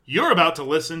You're about to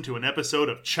listen to an episode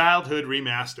of Childhood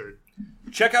Remastered.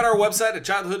 Check out our website at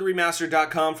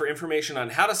childhoodremastered.com for information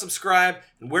on how to subscribe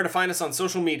and where to find us on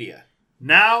social media.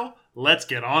 Now, let's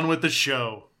get on with the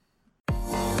show.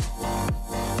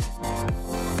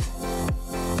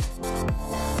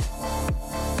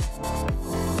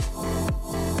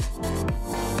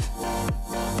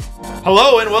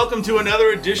 Hello and welcome to another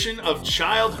edition of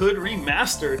Childhood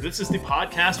Remastered. This is the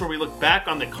podcast where we look back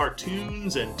on the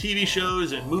cartoons and TV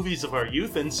shows and movies of our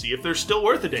youth and see if they're still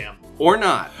worth a damn. Or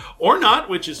not. Or not,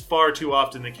 which is far too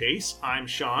often the case. I'm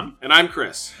Sean. And I'm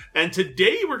Chris. And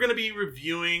today we're going to be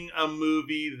reviewing a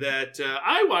movie that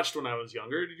I watched when I was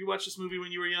younger. Did you watch this movie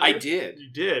when you were younger? I did. You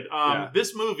did. Yeah.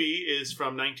 This movie is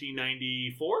from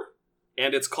 1994.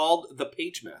 And it's called The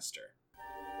Pagemaster.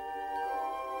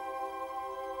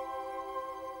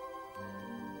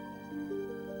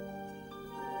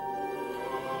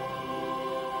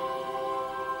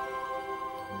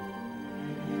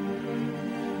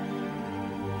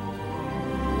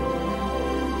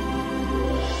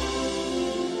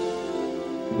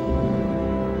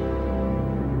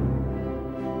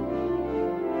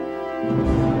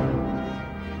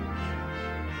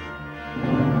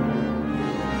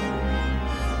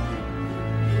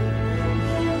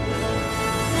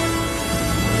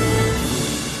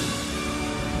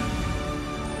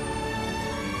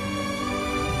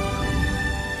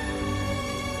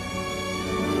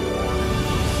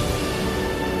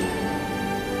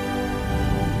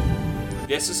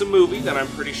 This is a movie that I'm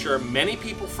pretty sure many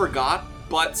people forgot,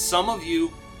 but some of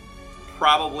you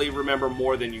probably remember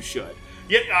more than you should.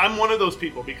 Yeah, I'm one of those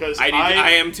people because I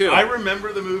am too. I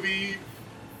remember the movie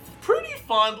pretty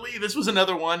fondly. This was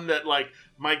another one that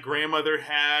my grandmother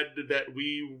had that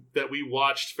we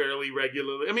watched fairly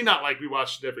regularly. I mean, not like we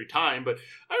watched it every time, but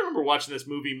I remember watching this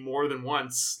movie more than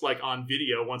once, on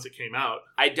video once it came out.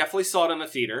 I definitely saw it in the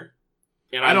theater.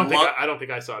 And I don't think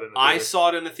I saw it in the theater. I saw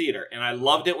it in the theater, and I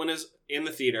loved it when it was in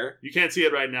the theater. You can't see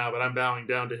it right now, but I'm bowing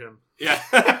down to him. Yeah.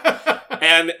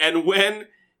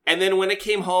 and then when it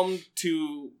came home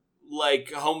to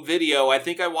home video, I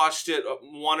think I watched it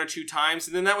one or two times,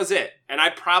 and then that was it. And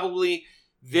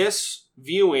this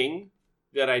viewing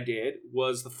that I did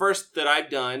was the first that I've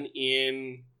done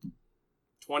in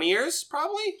 20 years,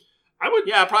 probably?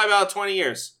 Yeah, probably about 20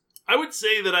 years. I would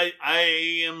say that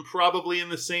I am probably in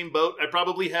the same boat. I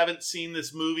probably haven't seen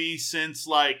this movie since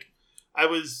I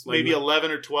was maybe 11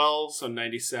 or 12. So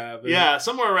 97. Yeah,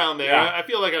 somewhere around there. Yeah. I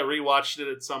feel like I rewatched it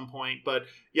at some point. But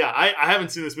yeah, I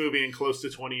haven't seen this movie in close to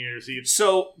 20 years either.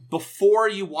 So before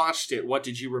you watched it, what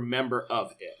did you remember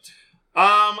of it?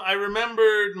 I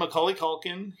remembered Macaulay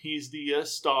Culkin. He's the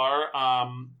star.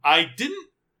 I didn't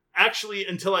actually,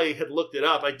 until I had looked it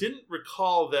up, I didn't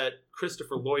recall that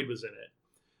Christopher Lloyd was in it.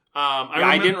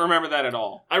 I didn't remember that at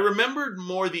all. I remembered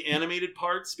more the animated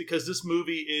parts because this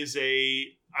movie is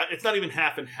it's not even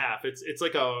half and half. It's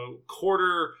like a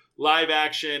quarter live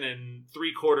action and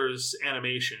 3/4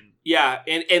 animation. Yeah,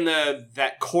 and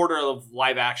that quarter of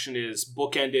live action is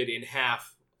bookended in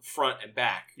half, front and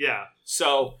back. Yeah.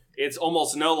 So it's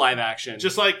almost no live action.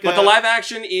 But the live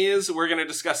action is, we're going to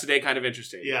discuss today, kind of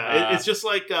interesting. Yeah, it's just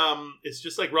like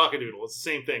Rockadoodle. It's the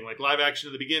same thing. Like live action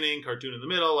at the beginning, cartoon in the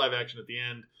middle, live action at the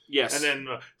end. Yes. And then,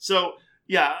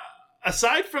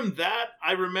 aside from that,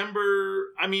 I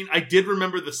did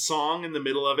remember the song in the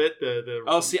middle of it.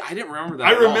 I didn't remember that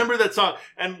I remember that song.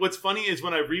 And what's funny is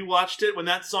when I rewatched it, when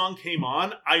that song came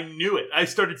on, I knew it. I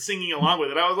started singing along with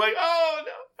it. I was like, oh,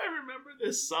 no, I remember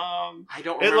this song. I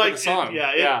don't remember the song.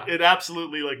 It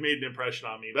absolutely made an impression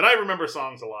on me. But I remember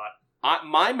songs a lot.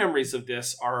 My memories of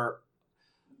this are,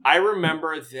 I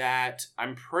remember that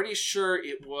I'm pretty sure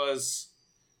it was...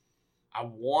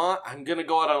 I'm going to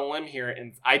go out on a limb here,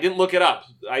 and I didn't look it up.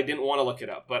 I didn't want to look it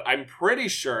up, but I'm pretty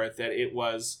sure that it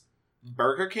was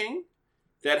Burger King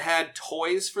that had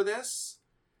toys for this.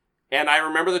 And I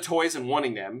remember the toys and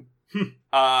wanting them.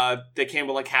 They came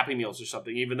with Happy Meals or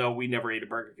something, even though we never ate a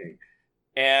Burger King.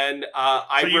 And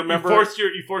remember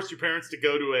you forced your parents to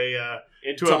go to a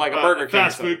Burger King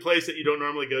fast food place that you don't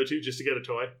normally go to just to get a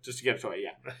toy.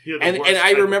 Yeah. And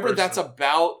I remember that's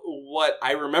about what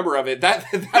I remember of it. That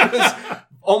was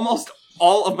almost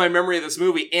all of my memory of this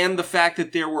movie, and the fact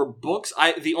that there were books.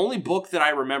 The only book that I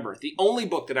remember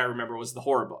was the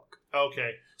horror book.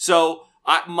 Okay. So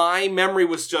my memory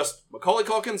was just Macaulay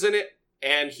Culkin's in it.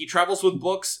 And he travels with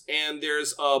books, and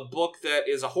there's a book that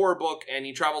is a horror book, and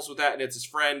he travels with that, and it's his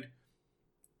friend.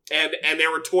 And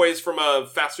there were toys from a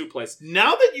fast food place.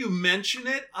 Now that you mention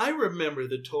it, I remember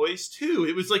the toys, too.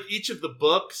 It was each of the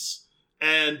books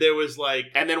and there was like,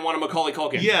 and then one of Macaulay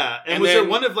Culkin. yeah, and was there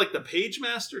one of like the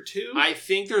Pagemaster too? I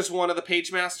think there's one of the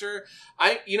Pagemaster.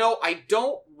 I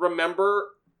don't remember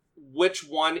which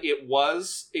one it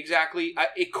was exactly.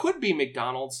 It could be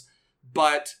McDonald's,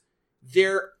 but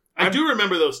I do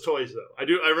remember those toys though. I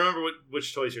remember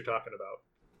which toys you're talking about.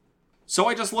 So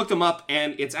I just looked them up,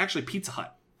 and it's actually Pizza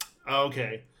Hut.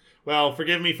 Okay. Well,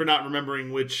 forgive me for not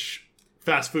remembering which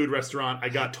fast food restaurant I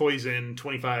got toys in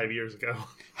 25 years ago.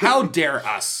 How dare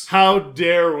us? How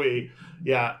dare we?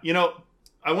 Yeah.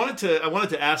 I wanted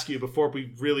to ask you before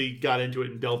we really got into it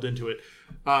and delved into it.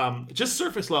 Just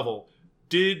surface level.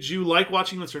 Did you like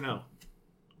watching this or no?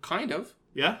 Kind of.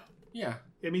 Yeah? Yeah.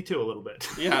 Yeah, me too a little bit.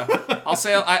 Yeah. I'll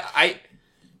say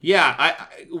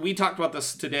we talked about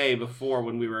this today before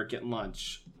when we were getting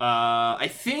lunch. I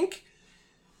think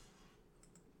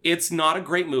it's not a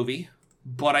great movie,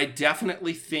 but I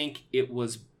definitely think it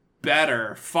was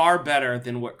better, far better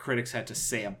than what critics had to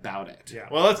say about it. Yeah.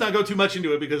 Well, let's not go too much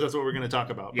into it because that's what we're going to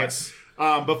talk about. Yes.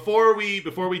 But before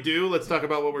we do, let's talk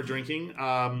about what we're drinking.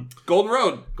 Golden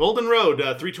Road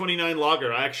 329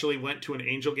 Lager. I actually went to an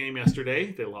Angel game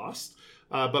yesterday. They lost.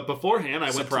 But beforehand,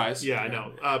 I went I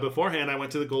know. Beforehand, I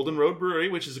went to the Golden Road Brewery,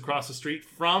 which is across the street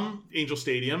from Angel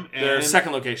Stadium. And their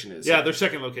second location is. Yeah, their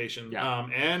second location. Yeah.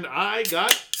 And I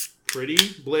got pretty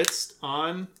blitzed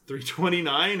on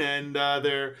 329 and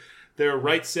their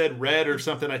Right Said Red or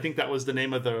something. I think that was the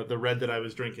name of the red that I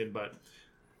was drinking. But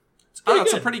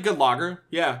it's a pretty good lager.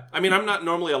 Yeah. I mean, I'm not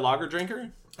normally a lager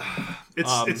drinker.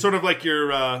 It's sort of like your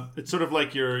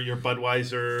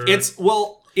Budweiser.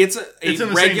 It's a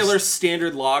regular same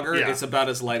standard lager. Yeah. It's about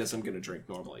as light as I'm going to drink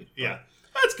normally. Yeah.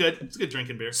 That's good. It's a good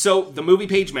drinking beer. So, the movie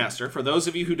Pagemaster, for those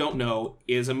of you who don't know,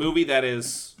 is a movie that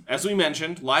is, as we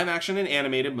mentioned, live action and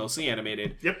animated, mostly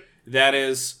animated. Yep. That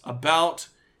is about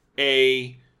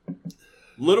a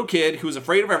little kid who's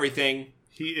afraid of everything.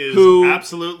 He is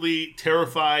absolutely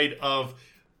terrified of...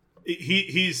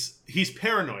 He's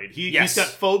paranoid. He's got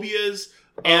phobias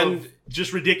and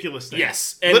just ridiculous things.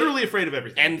 Yes. Literally afraid of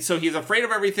everything. And so he's afraid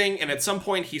of everything, and at some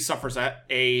point he suffers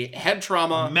a head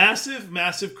trauma.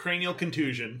 Massive cranial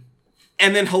contusion.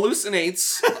 And then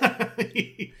hallucinates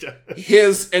He does.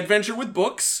 his adventure with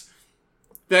books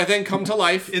that then come to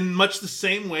life. In much the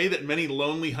same way that many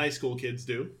lonely high school kids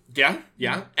do. Yeah.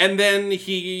 And then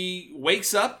he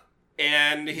wakes up,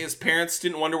 and his parents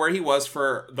didn't wonder where he was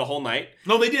for the whole night.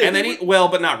 No, they did. And then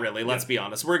but not really. Let's be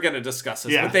honest. We're going to discuss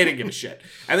this, but they didn't give a shit.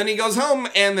 And then he goes home,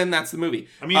 and then that's the movie.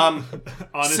 I mean,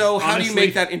 so how do you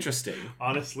make that interesting?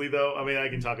 Honestly, though, I mean, I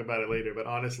can talk about it later, but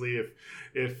honestly,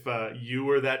 if you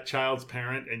were that child's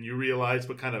parent and you realized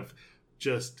what kind of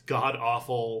just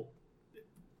god-awful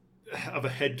of a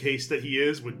head case that he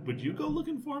is, would you go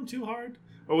looking for him too hard?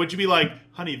 Or would you be like,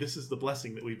 honey, this is the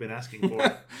blessing that we've been asking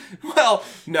for? Well,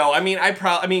 no. I mean,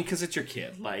 because it's your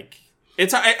kid. Like,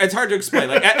 it's hard to explain.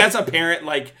 Like, as a parent,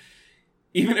 like,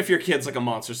 even if your kid's like a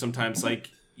monster, sometimes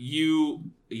like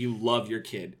you love your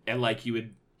kid, and like you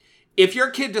would, if your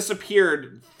kid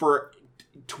disappeared for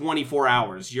 24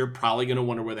 hours, you're probably gonna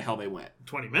wonder where the hell they went.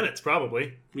 20 minutes,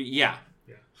 probably. Yeah.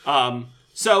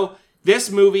 So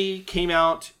this movie came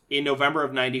out in November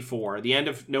of 94, the end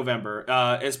of November,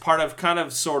 as part of kind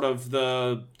of sort of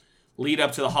the lead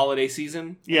up to the holiday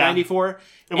season in 94.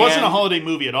 It wasn't a holiday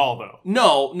movie at all, though.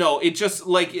 No. It just,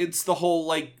 like, it's the whole,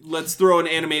 like, let's throw an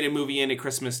animated movie in at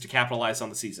Christmas to capitalize on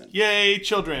the season. Yay,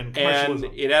 children. And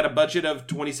it had a budget of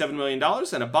 $27 million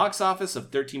and a box office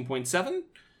of 13.7.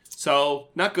 So,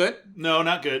 not good. No,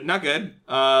 not good. Not good.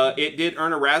 It did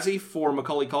earn a Razzie for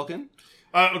Macaulay Culkin.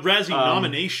 A Razzie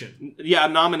nomination. Yeah,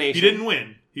 nomination. He didn't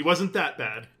win. He wasn't that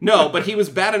bad. No, but he was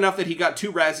bad enough that he got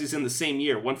 2 Razzies in the same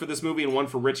year. One for this movie and one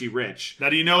for Richie Rich. Now,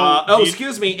 do you know...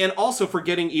 excuse me. And also for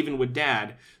Getting Even with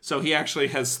Dad. So he actually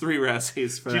has 3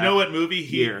 Razzies for that. Do you know what movie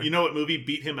you know what movie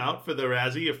beat him out for the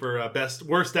Razzie for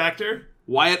worst actor?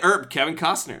 Wyatt Earp, Kevin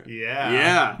Costner.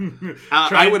 Yeah.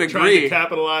 I would agree. Trying to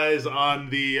capitalize on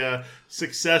the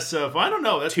success of... I don't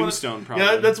know. That's Tombstone, probably.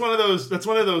 Yeah, that's one of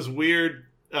those weird...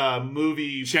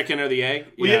 movie chicken or the egg.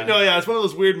 Well, it's one of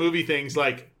those weird movie things.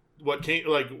 Like who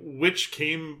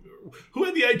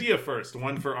had the idea first? The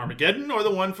one for Armageddon or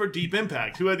the one for Deep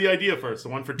Impact? Who had the idea first? The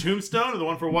one for Tombstone or the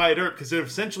one for Wyatt Earp? Because they're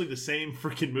essentially the same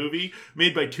freaking movie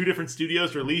made by 2 different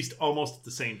studios, released almost at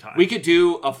the same time. We could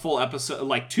do a full episode,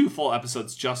 like 2 full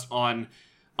episodes, just on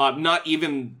not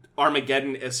even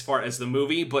Armageddon as far as the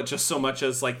movie, but just so much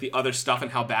as like the other stuff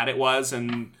and how bad it was.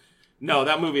 And no,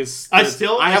 that movie is... I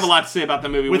have a lot to say about the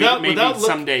movie. Maybe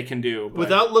someday can do. But.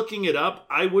 Without looking it up,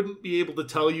 I wouldn't be able to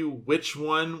tell you which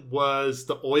one was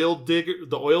the oil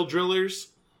drillers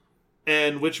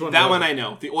And which one? That was one it? I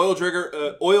know. The oil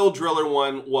driller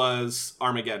one was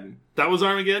Armageddon. That was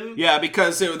Armageddon? Yeah,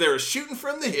 because they're shooting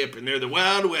from the hip, and they're the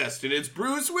Wild West, and it's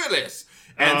Bruce Willis.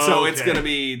 And so it's going to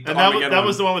be the Armageddon that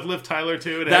was the one with Liv Tyler,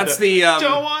 too? That's the...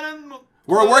 Don't want to...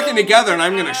 We're working together, and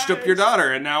I'm going to shtup your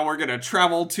daughter, and now we're going to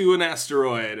travel to an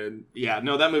asteroid. And yeah,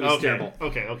 no, that movie's terrible.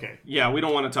 Okay. Yeah, we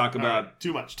don't want to talk about... Right.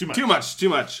 Too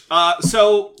much.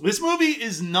 So... This movie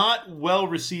is not well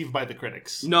received by the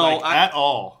critics. No. At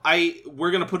all.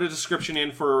 We're going to put a description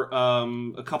in for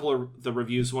a couple of the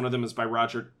reviews. One of them is by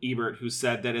Roger Ebert, who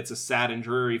said that it's a sad and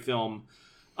dreary film.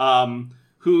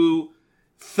 Who...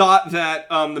 thought that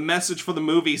the message for the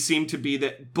movie seemed to be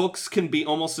that books can be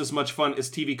almost as much fun as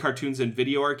TV cartoons and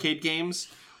video arcade games.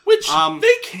 Which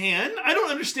they can. I don't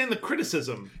understand the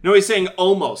criticism. No, he's saying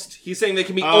almost. He's saying they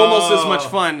can be almost as much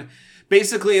fun.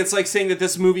 Basically, it's like saying that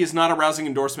this movie is not a rousing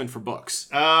endorsement for books.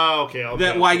 Oh, okay.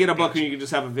 Why get a book when you can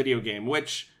just have a video game?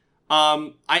 Which,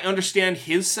 I understand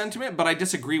his sentiment, but I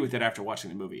disagree with it after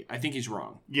watching the movie. I think he's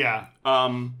wrong. Yeah.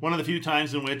 One of the few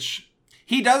times in which...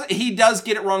 He does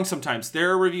get it wrong sometimes.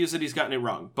 There are reviews that he's gotten it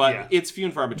wrong, but it's few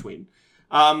and far between.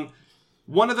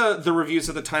 One of the reviews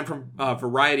at the time from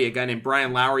Variety, a guy named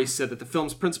Brian Lowry, said that the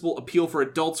film's principal appeal for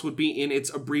adults would be in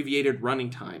its abbreviated running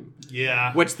time.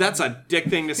 Yeah. Which, that's a dick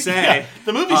thing to say. Yeah.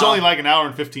 The movie's only like an hour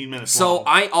and 15 minutes long. So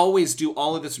I always do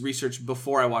all of this research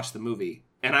before I watch the movie.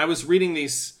 And I was reading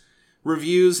these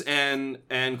reviews and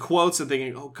quotes and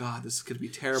thinking, oh god, this is going to be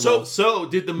terrible. So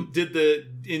did the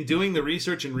in doing the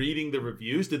research and reading the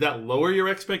reviews, did that lower your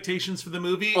expectations for the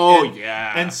movie?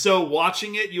 Yeah. And so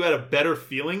watching it, you had a better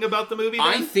feeling about the movie then?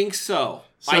 I think so.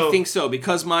 I think so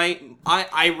because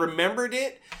I remembered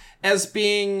it as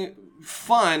being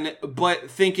fun,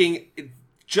 but thinking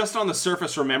just on the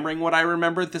surface, remembering what I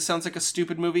remembered, this sounds like a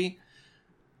stupid movie.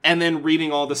 And then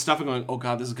reading all this stuff and going, oh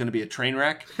god, this is going to be a train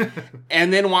wreck.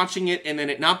 And then watching it and then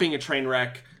it not being a train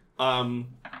wreck,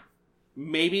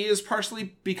 maybe is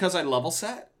partially because I level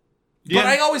set. Yeah. But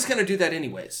I always kind of do that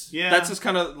anyways. Yeah. That's just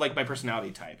kind of like my personality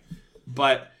type.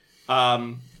 But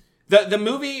the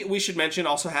movie, we should mention,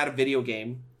 also had a video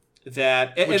game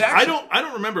that... Which I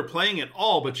don't remember playing at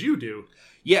all, but you do.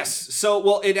 Yes. So,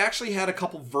 well, it actually had a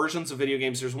couple versions of video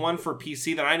games. There's one for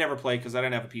PC that I never played because I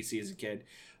didn't have a PC as a kid.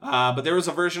 But there was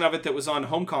a version of it that was on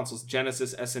home consoles,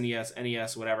 Genesis, SNES,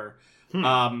 NES, whatever.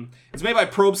 It's made by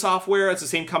Probe Software. It's the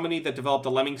same company that developed the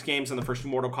Lemmings games and the first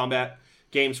Mortal Kombat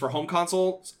games for home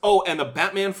consoles. Oh, and the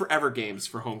Batman Forever games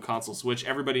for home consoles, which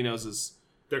everybody knows is...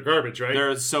 They're garbage, right?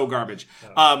 They're so garbage.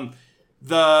 I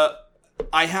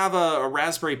have a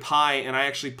Raspberry Pi, and I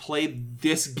actually played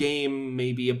this game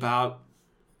maybe about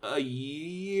a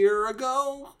year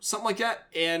ago, something like that,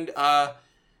 and...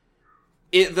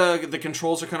 The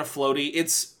controls are kind of floaty.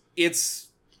 It's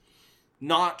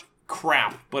not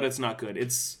crap, but it's not good.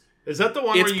 Is that the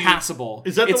one where you... passable.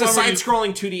 Is that the one where it's a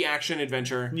side-scrolling 2D action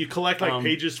adventure. You collect like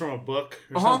pages from a book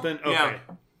or something? Okay.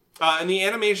 Yeah. And the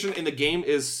animation in the game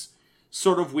is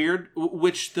sort of weird,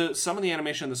 which some of the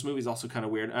animation in this movie is also kind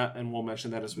of weird, and we'll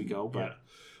mention that as we go, but...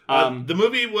 the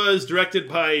movie was directed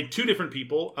by two different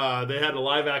people. They had a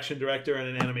live-action director and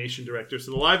an animation director.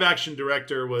 So the live-action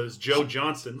director was Joe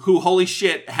Johnston. Who, holy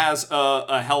shit, has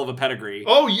a hell of a pedigree.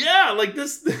 Oh, yeah! Like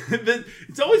this...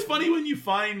 it's always funny when you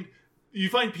find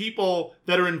people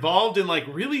that are involved in like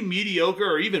really mediocre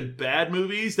or even bad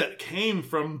movies that came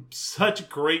from such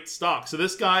great stock. So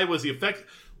this guy was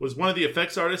one of the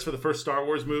effects artists for the first Star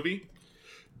Wars movie.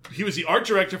 He was the art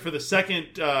director for the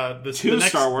second, the next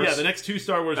Star Wars. Yeah, the next two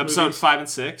Star Wars Episode movies. 5 and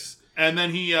 6. And then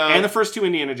he... and the first two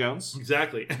Indiana Jones.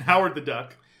 Exactly. And Howard the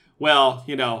Duck. Well,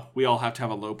 we all have to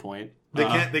have a low point.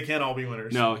 They can't all be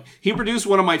winners. No. He produced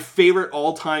one of my favorite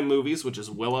all-time movies, which is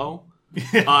Willow.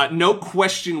 No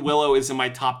question Willow is in my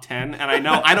top 10. And I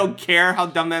know, I don't care how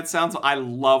dumb that sounds. I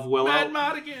love Willow. Matt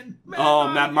Mardigan.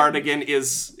 Matt Mardigan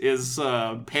is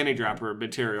panty dropper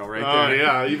material right there.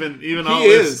 Oh, yeah. Even all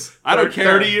this. I don't care.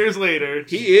 30 years later.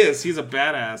 He is. He's a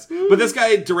badass. But this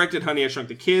guy directed Honey, I Shrunk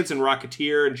the Kids and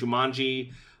Rocketeer and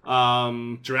Jumanji.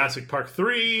 Jurassic Park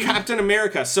 3. Captain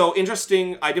America. So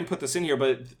interesting. I didn't put this in here,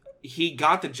 but... he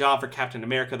got the job for Captain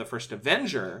America, the first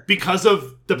Avenger. Because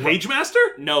of the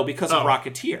Pagemaster? No, because of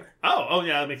Rocketeer. Oh,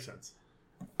 yeah, that makes sense.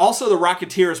 Also, the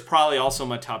Rocketeer is probably also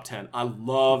my top 10. I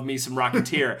love me some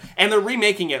Rocketeer. And they're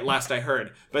remaking it, last I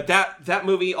heard. But that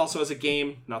movie also has a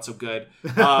game, not so good.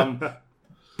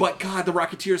 But God, the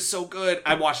Rocketeer is so good.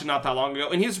 I watched it not that long ago.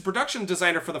 And he was a production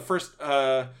designer for the first...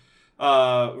 or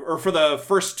for the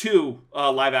first two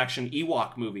live-action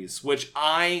Ewok movies, which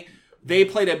they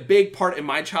played a big part in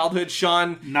my childhood.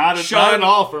 Sean, not at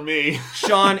all for me.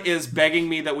 Sean is begging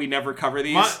me that we never cover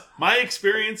these. My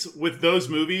experience with those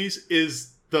movies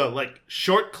is the like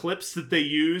short clips that they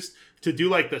used to do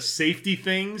like the safety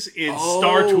things in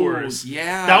Star Tours.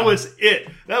 Yeah. That was it.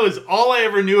 That was all I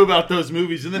ever knew about those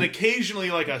movies. And then occasionally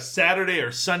like a Saturday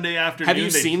or Sunday afternoon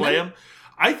they'd play them.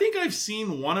 I think I've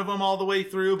seen one of them all the way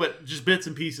through, but just bits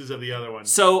and pieces of the other one.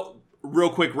 So, real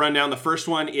quick rundown. The first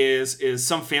one is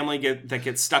some family that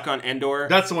gets stuck on Endor.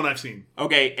 That's the one I've seen.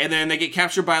 Okay, and then they get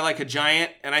captured by like a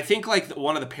giant, and I think like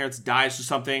one of the parents dies or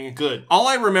something. Good. All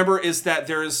I remember is that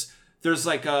there's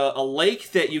like a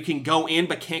lake that you can go in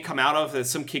but can't come out of. That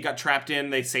some kid got trapped in.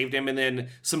 They saved him, and then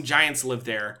some giants live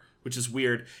there, which is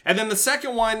weird. And then the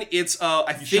second one, it's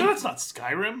I think sure that's not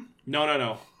Skyrim?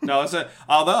 No. That's a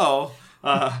although.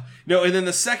 No, and then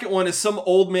the second one is some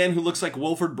old man who looks like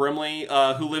Wilford Brimley,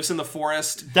 who lives in the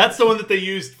forest. That's the one that they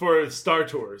used for Star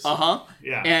Tours.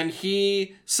 Yeah. And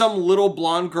some little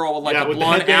blonde girl with like a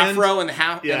blonde afro and a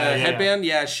headband.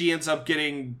 Yeah, she ends up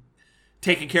getting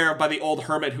taken care of by the old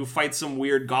hermit who fights some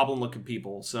weird goblin-looking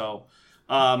people. So,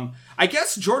 I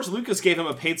guess George Lucas gave him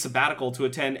a paid sabbatical to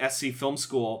attend SC Film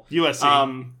School.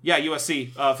 USC.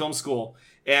 USC Film School.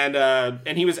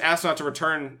 And he was asked not to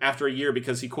return after a year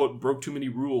because he, quote, broke too many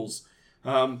rules.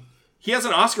 He has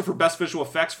an Oscar for Best Visual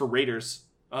Effects for Raiders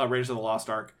of the Lost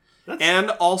Ark.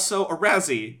 And also a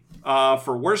Razzie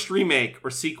for Worst Remake or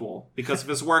Sequel because of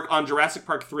his work on Jurassic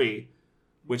Park 3,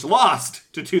 which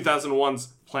lost to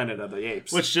 2001's Planet of the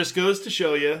Apes. Which just goes to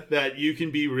show you that you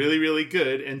can be really, really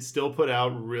good and still put out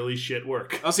really shit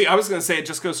work. Oh, see, I was going to say it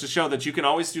just goes to show that you can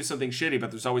always do something shitty,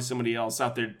 but there's always somebody else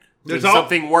out there doing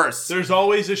something worse. There's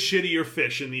always a shittier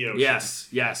fish in the ocean.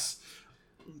 Yes.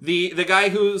 The guy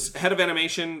who's head of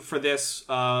animation for this,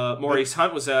 Maurice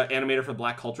Hunt, was an animator for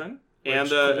Black Cauldron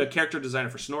and a character designer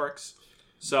for Snorks.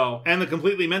 And the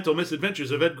Completely Mental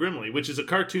Misadventures of Ed Grimley, which is a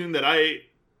cartoon that I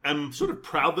am sort of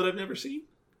proud that I've never seen.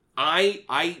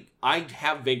 I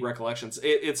have vague recollections.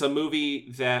 It's a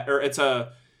movie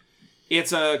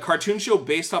it's a cartoon show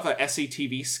based off a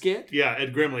SCTV skit. Yeah,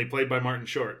 Ed Grimley, played by Martin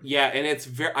Short. Yeah, and it's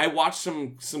I watched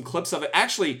some clips of it.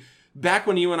 Actually, back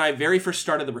when you and I very first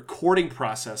started the recording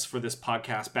process for this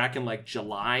podcast, back in like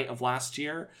July of last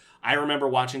year, I remember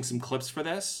watching some clips for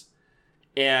this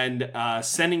and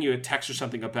sending you a text or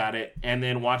something about it, and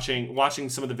then watching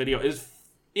some of the video.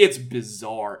 It's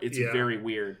bizarre. It's very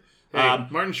weird. Hey,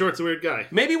 Martin Short's a weird guy.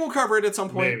 Maybe we'll cover it at some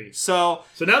point. Maybe. So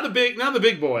now the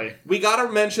big boy. We gotta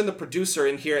mention the producer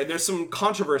in here. There's some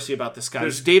controversy about this guy.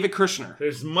 There's David Kirshner.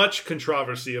 There's much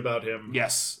controversy about him.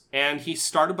 Yes. And he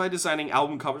started by designing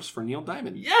album covers for Neil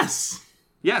Diamond. Yes.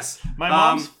 My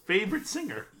mom's favorite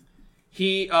singer.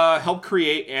 He helped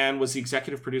create and was the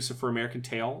executive producer for American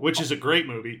Tail. Which is a great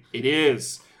movie. It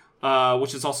is.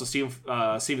 Which is also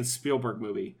Steven Spielberg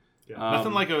movie. Yeah.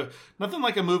 Nothing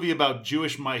like a movie about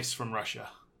Jewish mice from Russia.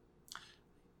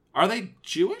 Are they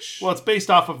Jewish? Well, it's based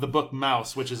off of the book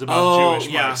Mouse, which is about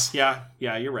Jewish mice. Yeah,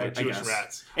 you're right. Jewish I guess.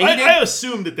 Rats. I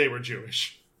assumed that they were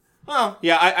Jewish. Well,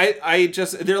 yeah, I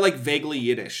just they're like vaguely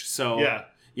Yiddish. So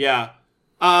yeah.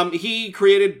 He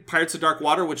created Pirates of Dark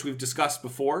Water, which we've discussed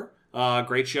before.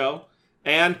 Great show,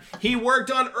 and he worked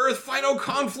on Earth Final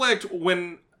Conflict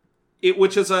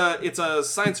which is a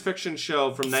science fiction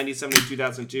show from 1997 to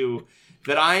 2002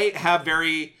 that I have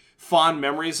very fond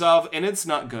memories of, and it's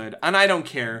not good, and I don't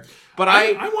care. But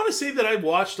I want to say that I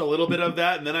watched a little bit of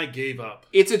that, and then I gave up.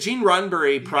 It's a Gene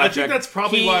Roddenberry project. I think that's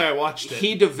probably why I watched it.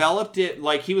 He developed it,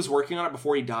 like he was working on it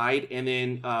before he died, and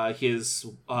then his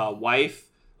wife,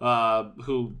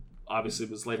 who obviously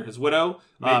was later his widow,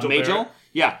 Majel,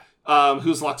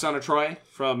 who's Loxana Troy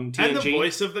from TNG, and the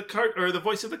voice of the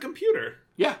voice of the computer.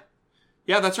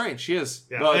 Yeah, that's right. She is.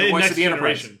 Yeah. The voice of the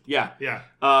Enterprise. Yeah.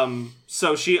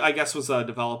 So she, I guess, was a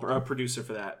producer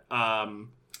for that.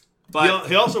 But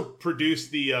he also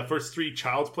produced the first 3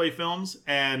 Child's Play films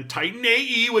and Titan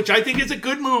AE, which I think is a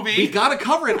good movie. We gotta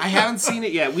cover it. I haven't seen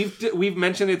it yet. We've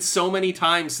mentioned it so many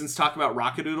times since talking about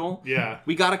Rockadoodle. Yeah.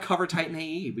 We gotta cover Titan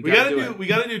AE. We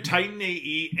gotta do Titan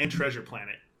AE and Treasure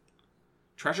Planet.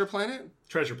 Treasure Planet?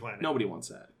 Treasure Planet. Nobody wants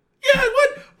that. Yeah,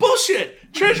 what?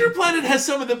 Bullshit! Treasure Planet has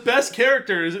some of the best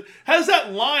characters. It has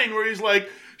that line where he's like,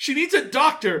 she needs a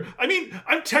doctor. I mean,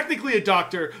 I'm technically a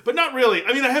doctor, but not really.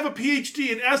 I mean, I have a PhD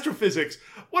in astrophysics.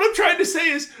 What I'm trying to say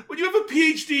is, when you have a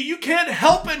PhD, you can't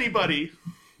help anybody.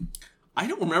 I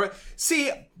don't remember.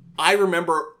 See, I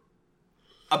remember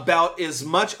about as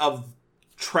much of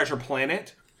Treasure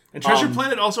Planet. And Treasure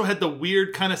Planet also had the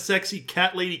weird, kind of sexy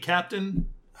cat lady captain.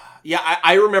 Yeah,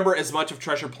 I remember as much of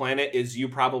Treasure Planet as you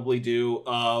probably do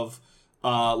of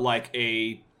like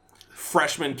a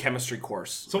freshman chemistry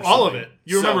course. So all of it.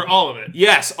 You remember all of it.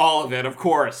 Yes, all of it, of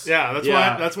course. Yeah,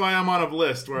 that's why I'm on a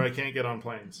list where I can't get on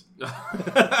planes.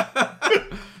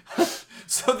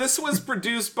 So this was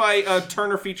produced by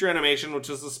Turner Feature Animation, which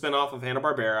is a spinoff of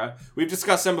Hanna-Barbera. We've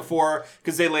discussed them before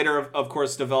because they later, of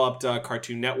course, developed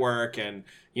Cartoon Network, and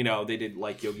they did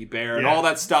like Yogi Bear and all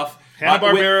that stuff.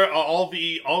 Hanna-Barbera, all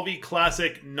the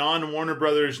classic non-Warner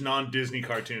Brothers, non-Disney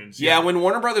cartoons. Yeah, when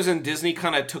Warner Brothers and Disney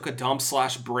kind of took a dump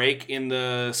 / break in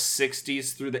the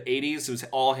 60s through the 80s, it was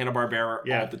all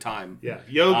Hanna-Barbera all the time. Yeah,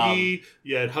 Yogi,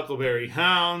 you had Huckleberry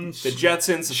Hounds, the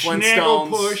Jetsons, the Flintstones.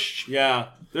 Push. Yeah,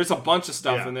 there's a bunch of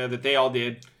stuff in there that they all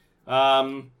did.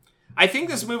 I think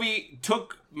this movie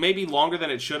took maybe longer than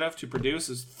it should have to produce.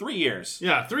 Is 3 years.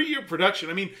 Yeah, 3-year production.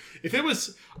 I mean, if it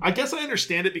was, I guess I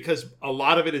understand it because a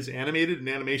lot of it is animated and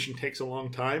animation takes a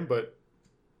long time, but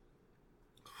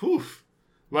whew,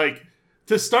 like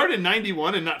to start in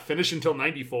 91 and not finish until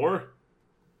 94.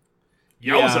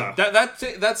 Yowza.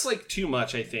 Yeah, that's like too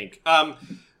much, I think. I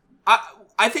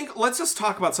think let's just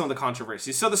talk about some of the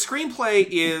controversies. So the screenplay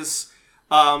is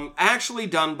actually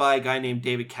done by a guy named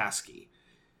David Caskey.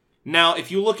 Now, if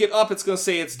you look it up, it's going to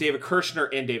say it's David Kirshner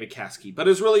and David Caskey, but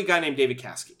it was really a guy named David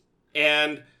Caskey.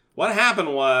 And what happened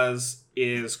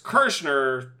is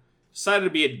Kirshner decided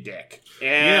to be a dick.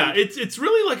 And it's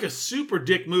really like a super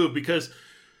dick move because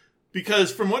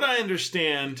from what I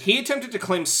understand, he attempted to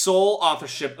claim sole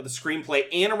authorship of the screenplay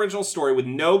and original story with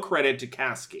no credit to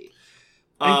Caskey.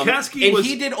 And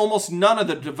he did almost none of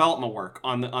the development work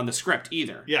on the script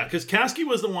either. Yeah, because Caskey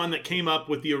was the one that came up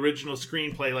with the original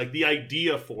screenplay, like the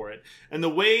idea for it. And the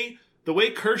way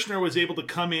Kirshner was able to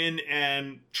come in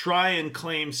and try and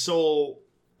claim sole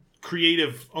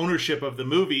creative ownership of the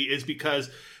movie is because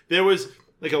there was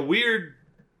like a weird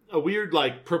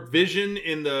like provision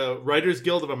in the Writers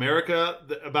Guild of America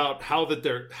about how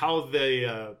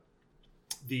the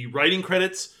writing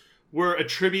credits were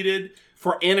attributed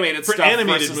for animated stuff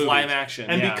versus movies. Live action.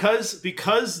 And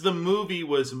because the movie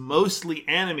was mostly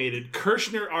animated,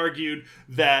 Kirshner argued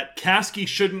that Caskey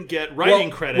shouldn't get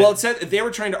writing credit. Well, it said they were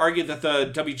trying to argue that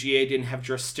the WGA didn't have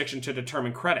jurisdiction to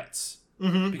determine credits.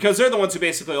 Mm-hmm. Because they're the ones who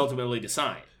basically ultimately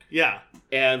decide. Yeah.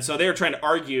 And so they were trying to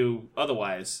argue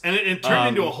otherwise. And it turned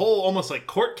into a whole almost like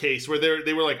court case where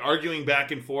they were like arguing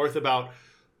back and forth about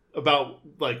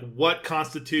like what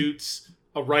constitutes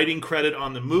a writing credit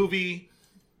on the movie.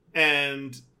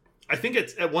 And I think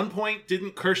it's at one point,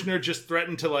 didn't Kirshner just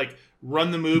threaten to like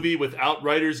run the movie without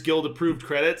Writers Guild approved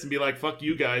credits and be like, fuck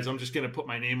you guys, I'm just going to put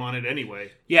my name on it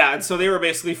anyway. Yeah, and so they were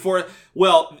basically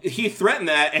he threatened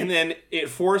that, and then it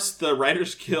forced the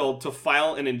Writers Guild to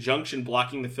file an injunction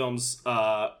blocking the film's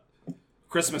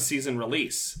Christmas season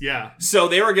release. Yeah. So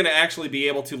they were going to actually be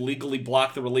able to legally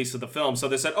block the release of the film. So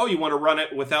they said, oh, you want to run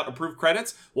it without approved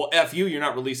credits? Well, F you, you're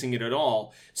not releasing it at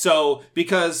all. So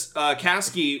because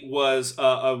Caskey was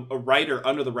a writer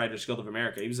under the Writers Guild of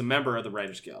America. He was a member of the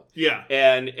Writers Guild. Yeah.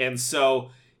 And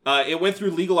so it went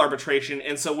through legal arbitration.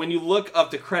 And so when you look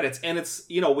up the credits, and it's,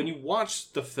 when you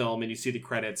watch the film and you see the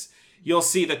credits, you'll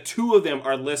see that 2 of them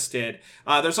are listed.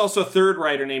 There's also a third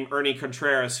writer named Ernie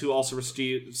Contreras who also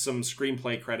received some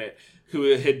screenplay credit,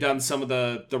 who had done some of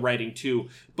the writing too.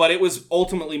 But it was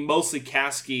ultimately mostly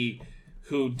Caskey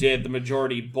who did the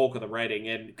majority bulk of the writing.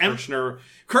 And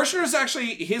Kirshner's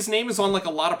actually, his name is on like a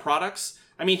lot of products.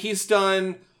 I mean, he's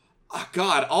done,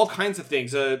 all kinds of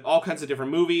things, all kinds of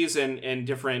different movies and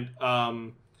different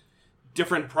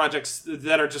projects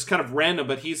that are just kind of random.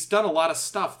 But he's done a lot of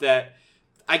stuff that,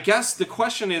 I guess the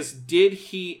question is, did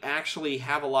he actually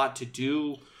have a lot to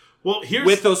do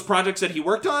with those projects that he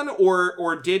worked on,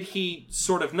 or did he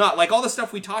sort of not? Like all the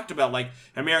stuff we talked about, like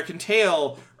American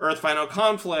Tail, Earth Final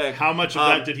Conflict. How much of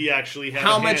that did he actually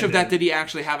have did he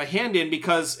actually have a hand in?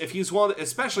 Because if he's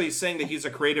especially saying that he's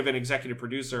a creative and executive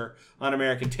producer on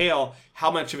American Tail, how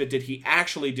much of it did he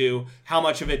actually do? How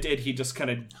much of it did he just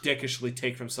kind of dickishly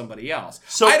take from somebody else?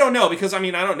 So I don't know, because I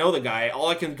don't know the guy. All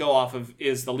I can go off of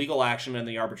is the legal action and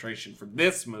the arbitration for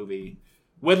this movie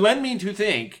would lend me to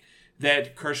think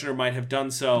that Kirshner might have done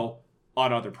so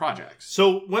on other projects.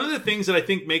 So one of the things that I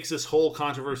think makes this whole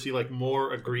controversy like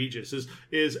more egregious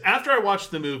is after I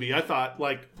watched the movie, I thought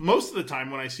like most of the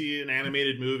time when I see an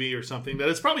animated movie or something that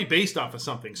it's probably based off of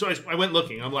something. So I went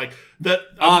looking. I'm like that.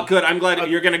 Good. I'm glad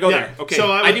you're going to go there. Okay.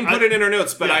 So I didn't put it in our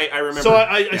notes, but I remember. So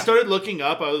I started looking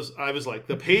up. I was like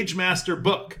the Page Master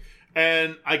book.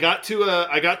 And I got to a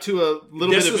little bit of information.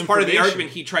 This was part of the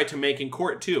argument he tried to make in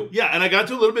court, too. Yeah, and I got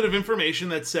to a little bit of information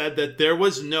that said that there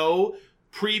was no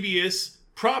previous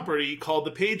property called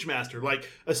the Page Master. Like,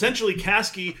 essentially,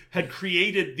 Caskey had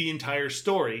created the entire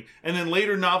story, and then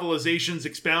later novelizations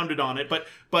expounded on it.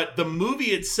 But the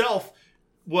movie itself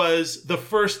was the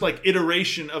first, like,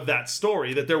 iteration of that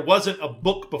story, that there wasn't a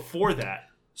book before that.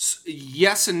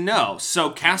 Yes and no.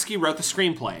 So, Caskey wrote the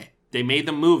screenplay. They made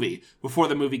the movie. Before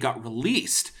the movie got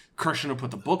released, Kirshner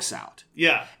put the books out.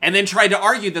 Yeah. And then tried to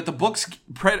argue that the books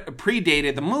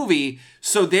predated the movie,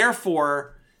 so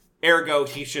therefore, ergo,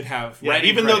 he should have writing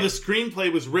even credit. though the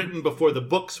screenplay was written before the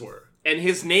books were. And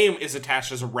his name is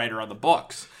attached as a writer on the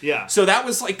books. Yeah. So that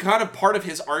was like kind of part of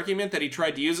his argument that he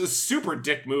tried to use. A super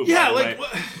dick move. Yeah, by the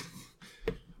like...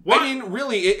 way. I mean,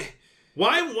 really...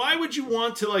 Why would you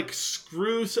want to like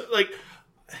screw like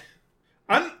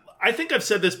I think I've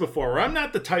said this before, where I'm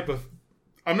not the type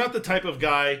of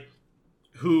guy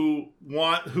who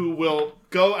will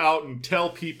go out and tell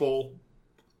people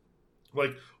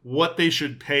like what they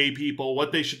should pay people,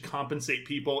 what they should compensate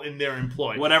people in their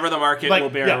employ. Whatever the market Like, will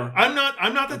bear. yeah, I'm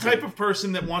not the type of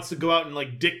person that wants to go out and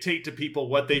like dictate to people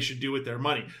what they should do with their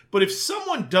money. But if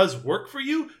someone does work for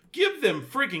you, give them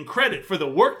freaking credit for the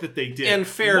work that they did. And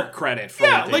fair credit for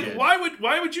what they did.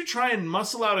 Why would you try and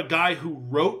muscle out a guy who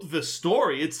wrote the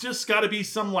story? It's just got to be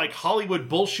some like Hollywood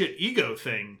bullshit ego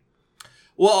thing.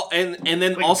 Well, and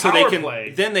then like also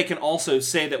they can also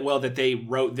say that that they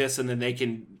wrote this and then they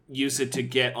can use it to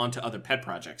get onto other pet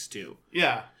projects too.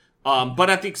 Yeah. But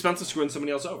at the expense of screwing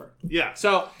somebody else over. Yeah.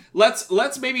 So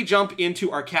let's maybe jump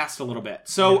into our cast a little bit.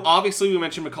 So obviously we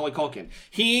mentioned Macaulay Culkin.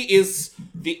 He is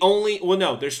the only. Well,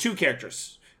 no, there's two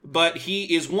characters, but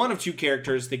he is one of two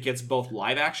characters that gets both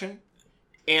live action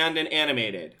and an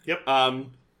animated. Yep.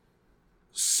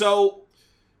 So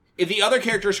the other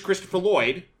character is Christopher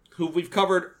Lloyd, who we've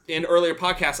covered in earlier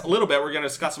podcasts a little bit. We're going to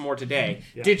discuss him more today.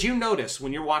 Yeah. Did you notice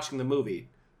when you're watching the movie?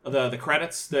 The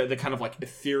credits, the kind of like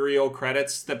ethereal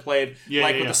credits that played,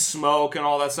 with the smoke and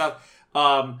all that stuff.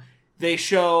 They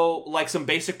show like some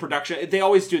basic production. They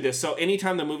always do this. So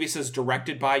anytime the movie says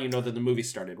directed by, you know that the movie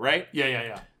started, right?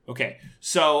 Yeah. Okay.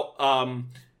 So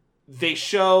they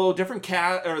show different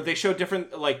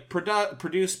like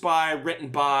produced by, written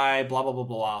by, blah blah blah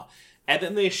blah, and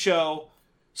then they show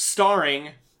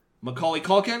starring Macaulay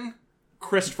Culkin,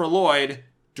 Christopher Lloyd,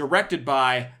 directed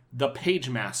by the Page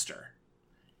Master.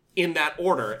 In that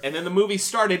order. And then the movie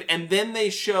started, and then they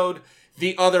showed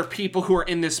the other people who are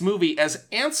in this movie as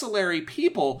ancillary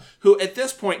people who, at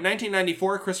this point,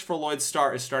 1994, Christopher Lloyd's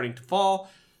star is starting to fall.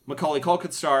 Macaulay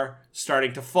Culkin's star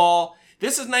starting to fall.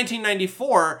 This is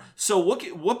 1994, so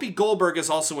Whoopi Goldberg is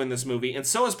also in this movie, and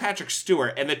so is Patrick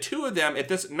Stewart. And the two of them, at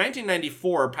this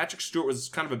 1994, Patrick Stewart was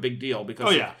kind of a big deal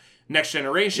because of Next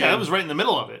Generation. Yeah, that was right in the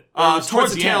middle of it.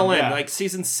 Towards the tail end, like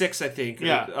season 6, I think,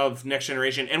 of Next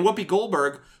Generation. And Whoopi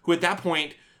Goldberg, who at that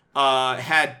point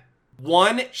had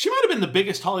one... She might have been the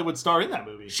biggest Hollywood star in that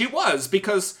movie. She was,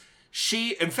 because she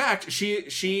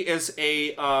is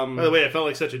a... By the way, I felt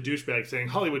like such a douchebag saying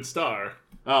Hollywood star.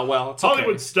 Oh, well, it's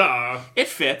Hollywood okay. star. It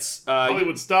fits.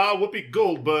 Hollywood star Whoopi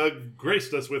Goldberg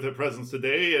graced us with her presence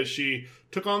today as she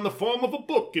took on the form of a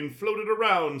book and floated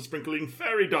around, sprinkling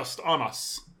fairy dust on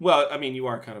us. Well, I mean, you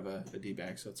are kind of a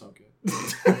D-bag, so it's all good.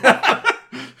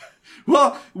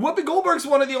 Well, Whoopi Goldberg's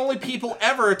one of the only people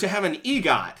ever to have an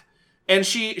EGOT. And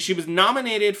she was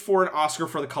nominated for an Oscar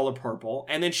for The Color Purple,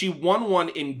 and then she won one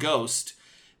in Ghost.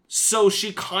 So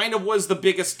she kind of was the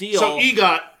biggest deal. So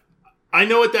EGOT, I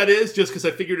know what that is just because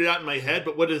I figured it out in my head,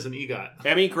 but what is an EGOT?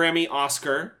 Emmy, Grammy,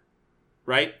 Oscar,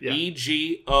 right? Yeah.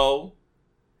 E-G-O,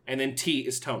 and then T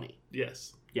is Tony.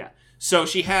 Yes. Yeah. So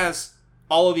she has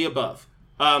all of the above.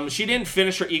 She didn't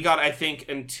finish her EGOT, I think,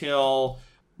 until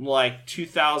like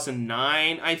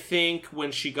 2009, I think,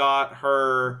 when she got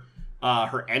her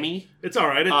Emmy. It's all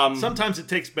right. Sometimes it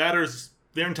takes batters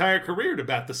their entire career to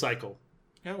bat the cycle.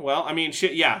 Yeah, well, I mean,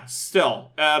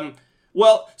 still.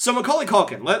 Well, so Macaulay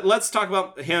Culkin, let's talk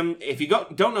about him. If you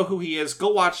don't know who he is, go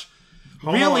watch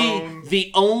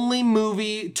the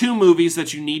only two movies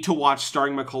that you need to watch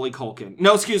starring Macaulay Culkin.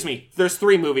 No, excuse me. There's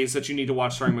 3 movies that you need to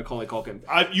watch starring Macaulay Culkin.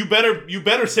 You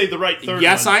better say the right third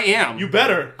Yes, one. I am. You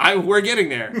better. We're getting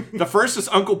there. The first is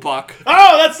Uncle Buck.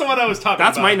 Oh, that's the one I was talking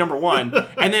about. That's my number 1.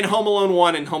 And then Home Alone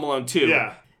 1 and Home Alone 2.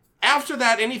 Yeah. After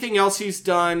that, anything else he's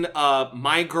done,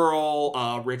 My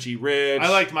Girl, Richie Rich. I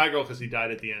liked My Girl because he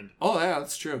died at the end. Oh, yeah,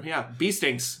 that's true. Yeah, Bee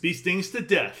Stings. Bee Stings to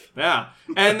death. Yeah.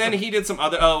 And then he did some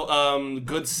other,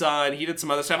 Good Son. He did some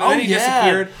other stuff. And then he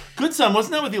disappeared. Good Son,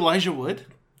 wasn't that with Elijah Wood?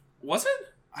 Was it?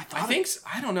 I think so.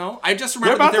 I don't know. I just They're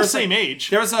remember about that there the was same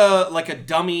age. There was a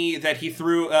dummy that he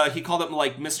threw. He called him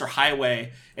like Mr.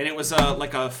 Highway, and it was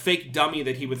like a fake dummy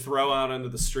that he would throw out onto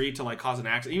the street to like cause an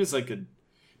accident. He was like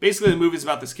basically the movie's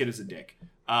about this kid as a dick.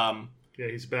 Yeah,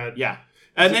 he's bad. Yeah.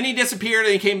 And then he disappeared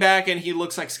and he came back and he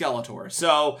looks like Skeletor.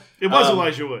 So it was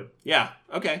Elijah Wood. Yeah.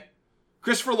 Okay.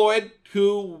 Christopher Lloyd,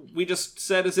 who we just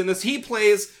said is in this, he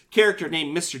plays character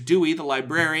named Mr. Dewey, the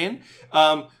librarian,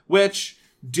 which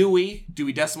Dewey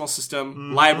Decimal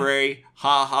System, library,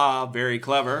 very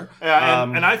clever.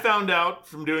 And I found out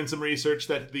from doing some research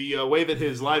that the way that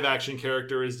his live action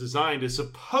character is designed is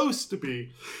supposed to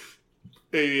be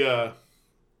a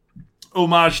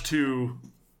homage to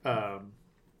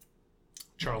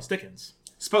Charles Dickens.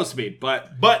 Supposed to be,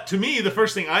 but to me, the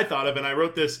first thing I thought of, and I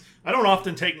wrote this, I don't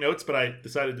often take notes, but I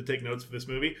decided to take notes for this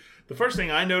movie. The first thing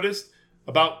I noticed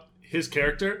about his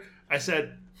character, I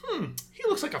said, he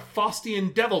looks like a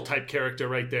Faustian devil type character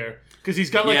right there. Because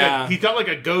he's got like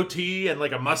a goatee and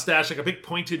like a mustache, like a big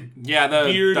pointed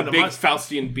beard. The big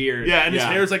Faustian beard. Yeah, and his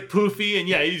hair's like poofy, and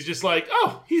he's just like,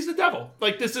 oh, he's the devil.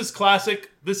 Like, this is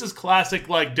classic,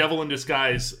 like, devil in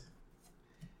disguise.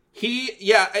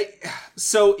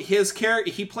 So his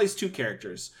character, he plays two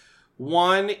characters.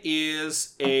 One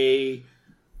is a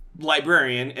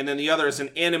librarian, and then the other is an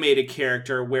animated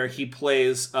character where he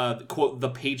plays, quote, the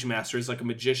page master. He's like a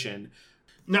magician.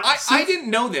 Now, I didn't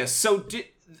know this. So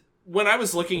when I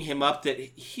was looking him up, that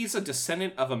he's a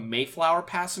descendant of a Mayflower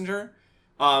passenger,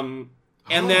 that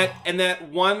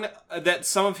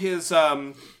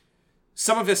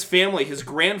some of his family, his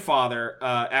grandfather,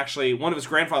 actually, one of his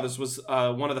grandfathers was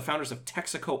one of the founders of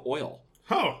Texaco Oil.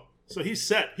 Oh, so he's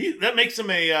set. That makes him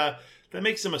a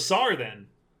Tsar then,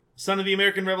 son of the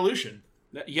American Revolution.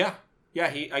 Yeah.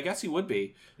 I guess he would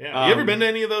be. Yeah. You ever been to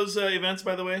any of those events,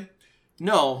 by the way?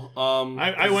 No.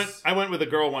 I went with a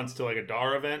girl once to like a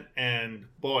DAR event, and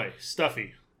boy,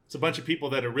 stuffy. It's a bunch of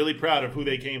people that are really proud of who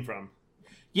they came from.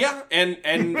 Yeah, and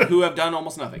who have done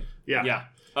almost nothing. Yeah.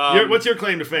 What's your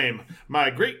claim to fame? My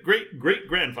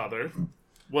great-great-great-grandfather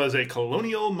was a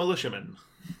colonial militiaman.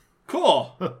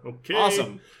 Cool. Okay.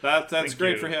 Awesome. That's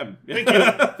great for him. Thank you.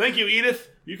 Thank you, Edith.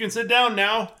 You can sit down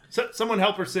now. Someone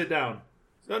help her sit down.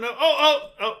 No.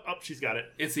 Oh, she's got it.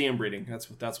 It's the inbreeding.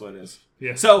 That's what it is.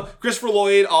 Yeah. So Christopher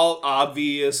Lloyd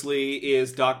obviously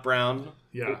is Doc Brown.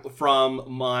 Yeah. From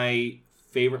my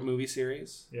favorite movie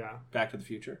series. Yeah. Back to the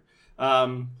Future.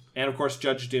 And of course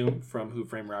Judge Doom from Who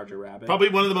Framed Roger Rabbit. Probably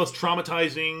one of the most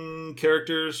traumatizing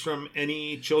characters from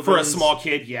any children's... For a small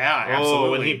kid, yeah,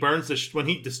 absolutely. When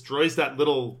he destroys that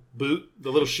little boot, the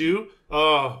little shoe.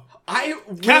 Oh.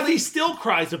 Kathy still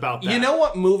cries about that. You know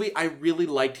what movie I really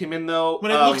liked him in, though?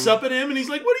 When it looks up at him and he's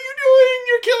like, "What are you doing?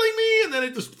 You're killing me!" And then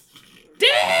it just...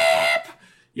 Dip!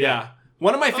 Yeah.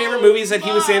 One of my favorite movies that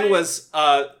he was in was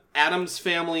Addams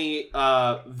Family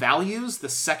Values, the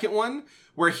second one,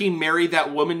 where he married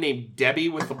that woman named Debbie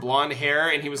with the blonde hair,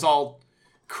 and he was all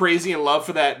crazy in love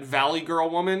for that Valley Girl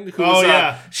woman. Who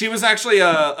was, she was actually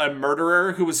a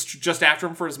murderer who was just after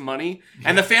him for his money.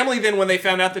 And the family then, when they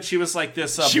found out that she was like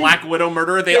this Black Widow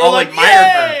murderer, they all admired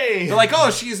her. They're like,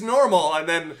 oh, she's normal. And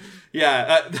then,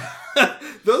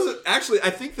 those actually, I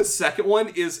think the second one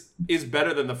is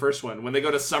better than the first one. When they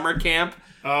go to summer camp.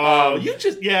 Oh,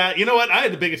 you know what? I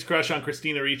had the biggest crush on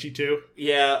Christina Ricci too.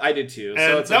 Yeah, I did too.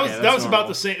 And so that was about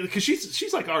the same, because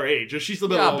she's like our age, or she's a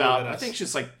little older than us. I think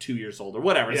she's like 2 years older,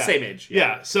 whatever, same age.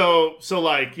 Yeah. So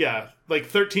like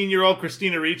 13-year-old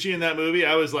Christina Ricci in that movie,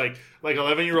 I was like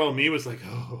 11-year-old me was like,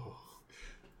 oh,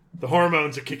 the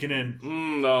hormones are kicking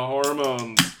in. The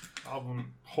hormones.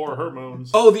 Hormones.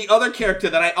 Oh, the other character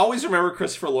that I always remember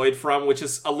Christopher Lloyd from, which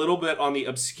is a little bit on the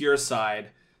obscure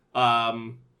side,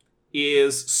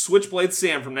 is Switchblade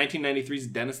Sam from 1993's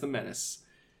Dennis the Menace.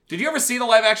 Did you ever see the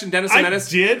live-action Dennis the Menace?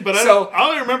 I did, but I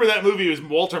only remember that movie was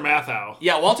Walter Matthau.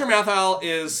 Yeah, Walter Matthau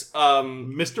is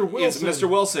Mr. Wilson. Is Mr.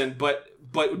 Wilson, but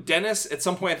Dennis, at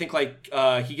some point, I think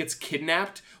he gets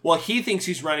kidnapped. Well, he thinks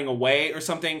he's running away or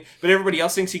something, but everybody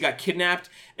else thinks he got kidnapped,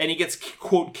 and he gets,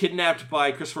 quote, kidnapped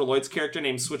by Christopher Lloyd's character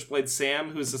named Switchblade Sam,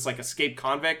 who's this, like, escaped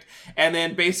convict. And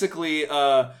then basically,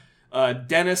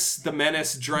 Dennis the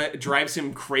Menace drives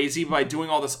him crazy by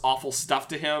doing all this awful stuff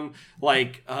to him.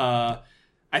 Like, I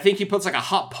think he puts, like, a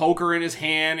hot poker in his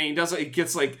hand, and he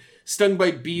gets, like, stung by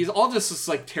bees, all just this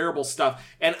like terrible stuff.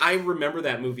 And I remember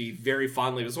that movie very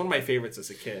fondly. It was one of my favorites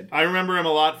as a kid. I remember him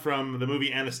a lot from the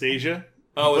movie Anastasia.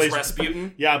 Oh, it's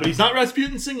Rasputin? Yeah, but he's not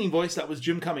Rasputin's singing voice. That was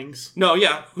Jim Cummings. No,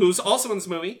 yeah, who's also in this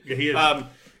movie. Yeah, he is.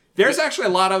 There's actually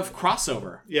a lot of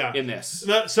crossover in this.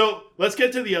 So let's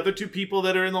get to the other two people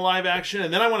that are in the live action,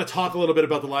 and then I want to talk a little bit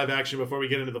about the live action before we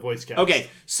get into the voice cast. Okay,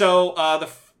 so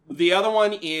the other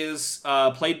one is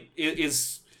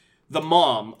the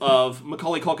mom of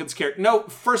Macaulay Culkin's character. No,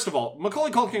 first of all,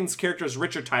 Macaulay Culkin's character is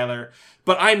Richard Tyler,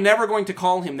 but I'm never going to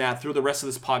call him that through the rest of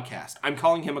this podcast. I'm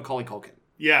calling him Macaulay Culkin.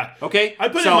 Yeah. Okay? I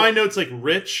put in my notes like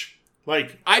Rich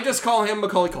Like I just call him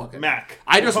Macaulay Culkin. Mac.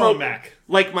 I just We'll call wrote him Mac.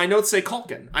 Like my notes say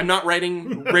Culkin. I'm not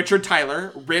writing Richard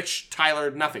Tyler. Rich Tyler.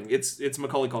 Nothing. It's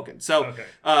Macaulay Culkin. So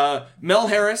Mel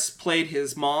Harris played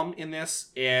his mom in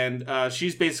this, and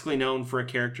she's basically known for a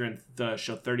character in the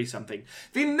show 30 something.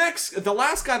 The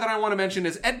last guy that I want to mention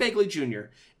is Ed Begley Jr.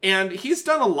 And he's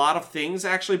done a lot of things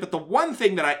actually, but the one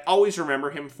thing that I always remember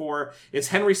him for is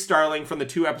Henry Starling from the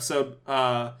 2-episode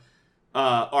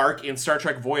arc in Star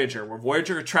Trek Voyager, where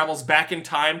Voyager travels back in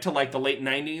time to like the late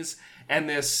 90s, and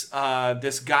this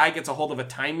guy gets a hold of a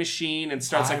time machine and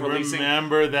starts like releasing.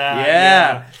 Remember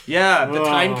that? Yeah. The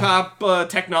time cop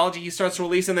technology he starts to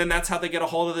release, and then that's how they get a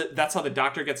hold of it. That's how the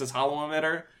Doctor gets his hollow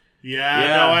emitter. Yeah.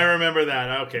 No, I remember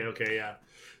that. Okay, yeah.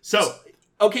 So.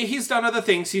 Okay, he's done other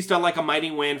things. He's done like A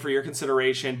Mighty Wind, For Your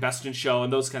Consideration, Best in Show,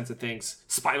 and those kinds of things.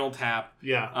 Spinal Tap.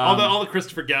 Yeah, all the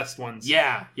Christopher Guest ones.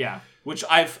 Yeah. Which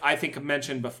I think I've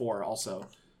mentioned before also.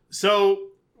 So,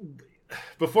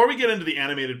 before we get into the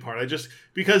animated part,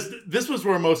 because this was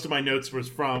where most of my notes were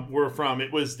from.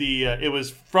 It was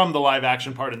from the live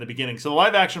action part in the beginning. So the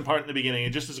live action part in the beginning,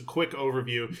 and just as a quick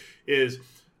overview, is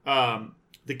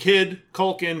the kid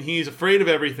Culkin. He's afraid of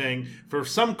everything for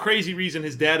some crazy reason.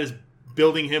 His dad is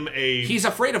building him He's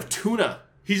afraid of tuna.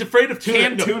 He's afraid of tuna.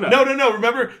 Canned tuna. No.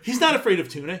 Remember, he's not afraid of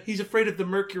tuna. He's afraid of the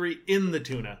mercury in the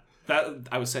tuna. That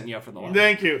I was setting you up for the line.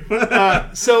 Thank you.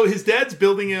 So his dad's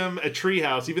building him a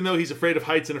treehouse, even though he's afraid of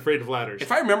heights and afraid of ladders.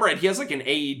 If I remember right, he has like an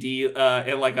AED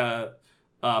and like a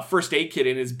first aid kit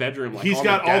in his bedroom. Like he's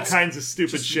got all kinds of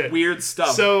stupid shit, weird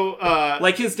stuff. So,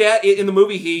 like his dad in the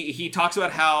movie, he talks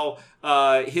about how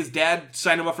his dad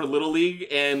signed him up for Little League,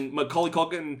 and Macaulay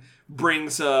Culkin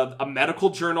brings a medical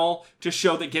journal to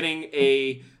show that getting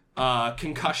a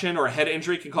concussion or a head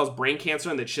injury can cause brain cancer,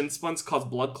 and that shin splints cause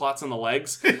blood clots in the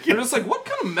legs. I'm just like, what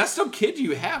kind of messed up kid do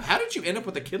you have? How did you end up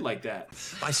with a kid like that?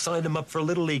 I signed him up for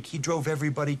Little League. He drove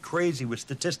everybody crazy with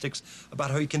statistics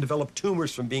about how you can develop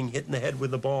tumors from being hit in the head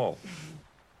with a ball.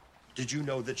 Did you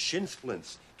know that shin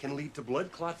splints can lead to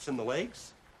blood clots in the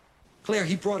legs? Claire,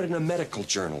 he brought in a medical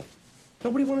journal.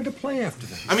 Nobody wanted to play after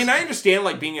that. I mean, I understand,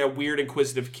 like, being a weird,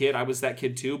 inquisitive kid. I was that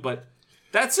kid, too. But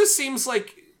that just seems,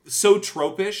 like, so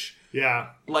tropish. Yeah.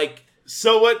 Like...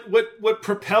 So what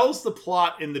propels the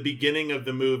plot in the beginning of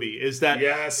the movie is that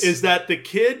the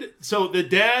kid... So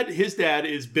his dad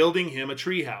is building him a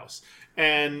treehouse.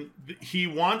 And he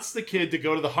wants the kid to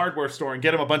go to the hardware store and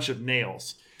get him a bunch of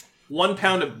nails. 1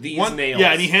 pound of these nails.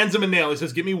 Yeah, and he hands him a nail. He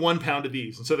says, give me 1 pound of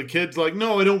these. And so the kid's like,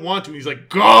 no, I don't want to. And he's like,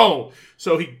 go!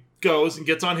 So he goes and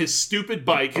gets on his stupid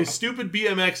bike, his stupid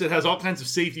BMX that has all kinds of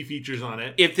safety features on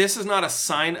it. If this is not a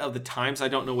sign of the times, I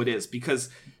don't know what is. Because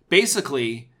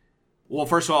basically, well,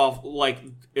 first of all, like,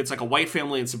 it's like a white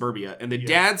family in suburbia. And the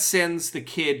dad sends the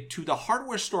kid to the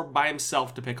hardware store by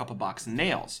himself to pick up a box of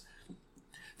nails.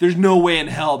 There's no way in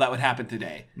hell that would happen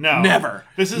today. No. Never.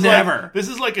 This is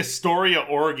like Astoria,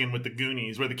 Oregon with the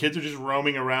Goonies, where the kids are just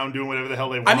roaming around doing whatever the hell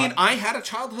they want. I mean, I had a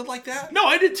childhood like that. No,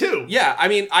 I did too. Yeah, I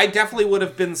mean, I definitely would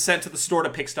have been sent to the store to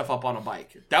pick stuff up on a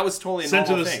bike. That was totally a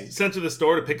normal thing. Sent to the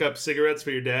store to pick up cigarettes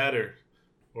for your dad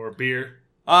or beer.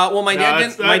 Well, my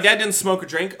dad didn't smoke or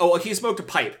drink. Oh, well, he smoked a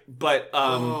pipe, but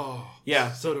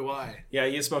yeah, so do I. Yeah,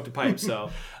 he smoked a pipe. So,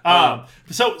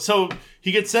 so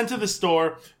he gets sent to the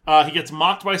store. He gets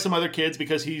mocked by some other kids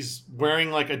because he's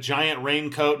wearing like a giant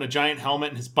raincoat and a giant helmet,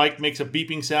 and his bike makes a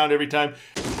beeping sound every time.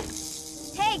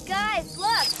 Hey guys,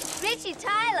 look, Richie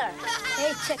Tyler.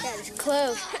 Hey, check out his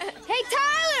clothes. Hey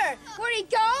Tyler, where'd he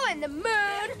go? In the moon?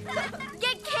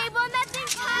 Get cable on that thing,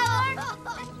 Tyler.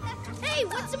 Hey,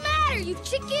 what's the matter, you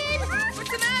chicken? What's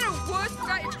the matter, wuss?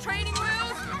 Got your training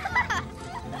wheels?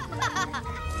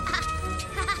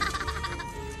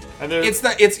 And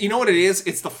it's you know what it is?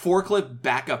 It's the forklift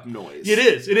backup noise. It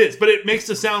is, but it makes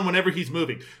the sound whenever he's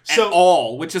moving.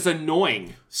 Which is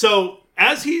annoying. So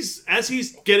as he's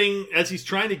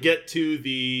trying to get to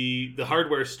the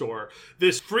hardware store,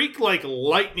 this freak like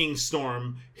lightning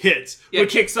storm hits. Yeah,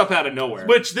 which kicks up out of nowhere.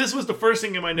 Which this was the first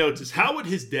thing in my notes is how would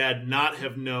his dad not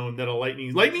have known that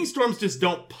lightning storms just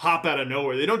don't pop out of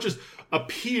nowhere. They don't just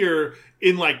appear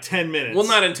in like 10 minutes. Well,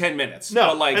 not in 10 minutes. No,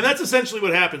 but like, and that's essentially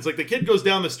what happens. Like the kid goes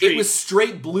down the street. It was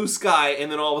straight blue sky,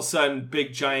 and then all of a sudden,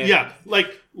 big giant. Yeah,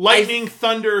 like lightning,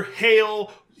 thunder,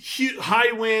 hail,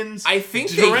 high winds. I think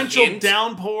torrential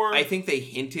downpour. I think they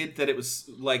hinted that it was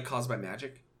like caused by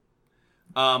magic.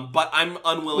 But I'm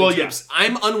unwilling Well, to. yeah.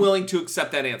 I'm unwilling to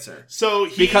accept that answer So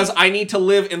because I need to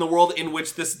live in the world in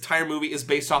which this entire movie is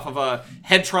based off of a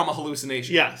head trauma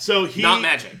hallucination. Yeah, so not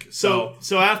magic. So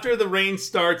after the rain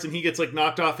starts and he gets like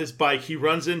knocked off his bike, he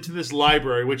runs into this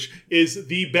library, which is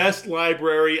the best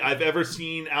library I've ever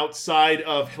seen outside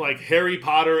of like Harry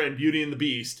Potter and Beauty and the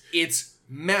Beast. It's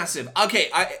massive. Okay,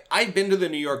 I've been to the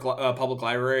New York Public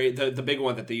Library, the big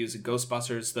one that they use at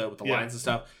Ghostbusters, with the lines and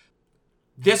stuff.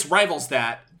 This rivals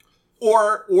that,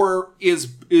 or is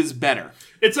better.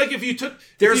 It's like if you took...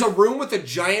 There's a room with a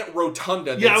giant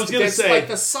rotunda that's like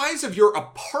the size of your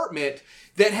apartment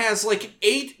that has like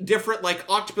 8 different like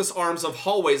octopus arms of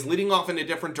hallways leading off into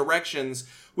different directions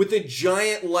with a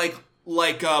giant like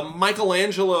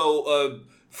Michelangelo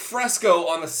fresco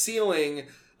on the ceiling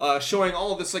showing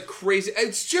all of this like crazy...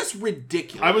 It's just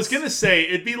ridiculous. I was going to say,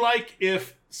 it'd be like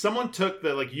if someone took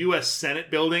the like U.S. Senate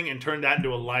building and turned that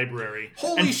into a library.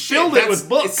 Holy and shit! filled it with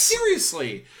books.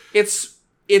 Seriously, it's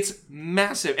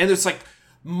massive, and there's like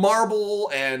marble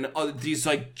and these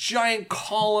like giant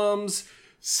columns.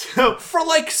 So for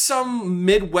like some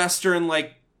Midwestern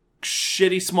like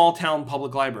shitty small town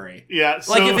public library. Yeah.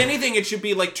 So, like if anything, it should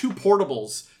be like 2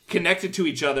 portables connected to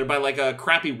each other by like a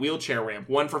crappy wheelchair ramp,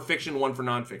 one for fiction, one for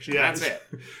nonfiction. Yeah. That's it.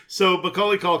 So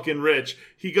Macaulay Culkin, Rich,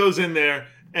 he goes in there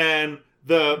and.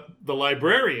 The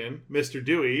librarian, Mr.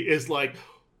 Dewey, is like,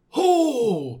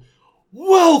 "Oh,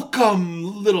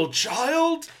 welcome, little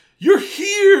child. You're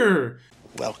here."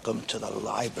 Welcome to the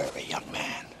library, young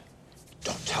man.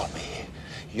 Don't tell me.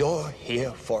 You're here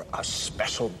for a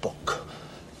special book.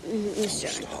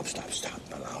 Stop.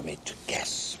 Allow me to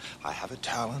guess. I have a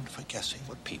talent for guessing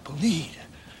what people need.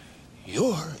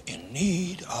 You're in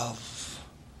need of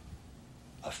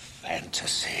a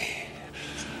fantasy.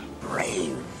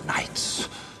 Brave knights,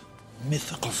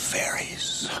 mythical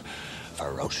fairies,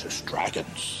 ferocious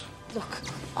dragons. Look,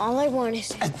 all I want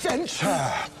is...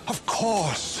 Adventure, of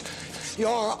course.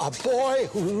 You're a boy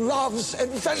who loves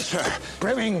adventure,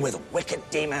 brimming with wicked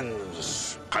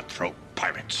demons, cutthroat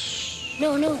pirates.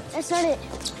 No, that's not it.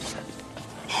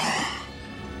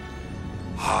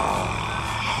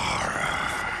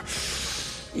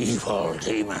 Evil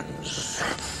demons,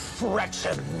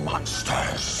 wretched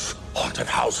monsters, haunted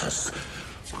houses,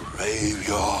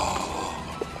 graveyards.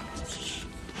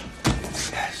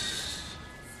 Yes,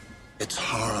 it's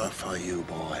horror for you,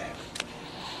 boy.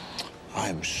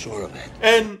 I'm sure of it.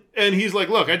 And he's like,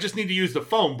 "Look, I just need to use the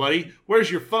phone, buddy.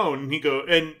 Where's your phone?"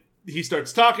 And he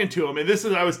starts talking to him. And this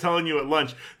is, I was telling you at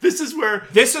lunch, this is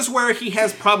where he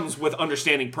has problems with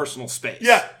understanding personal space.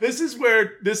 Yeah, this is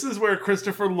where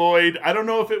Christopher Lloyd, I don't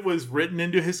know if it was written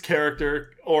into his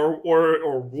character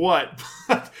or what,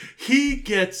 but he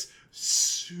gets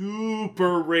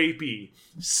super rapey.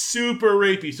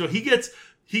 So he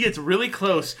gets really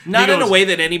close. Not in a way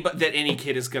that any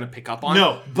kid is going to pick up on.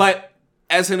 No. But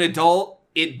as an adult,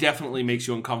 it definitely makes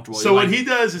you uncomfortable. So what he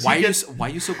does is why are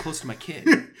you so close to my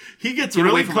kid? He gets Get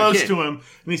really away from my close kid. to him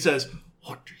and he says,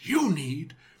 "What you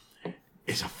need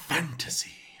is a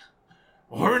fantasy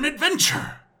or an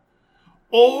adventure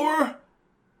or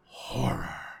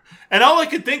horror." And all I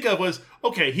could think of was,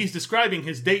 okay, he's describing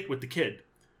his date with the kid.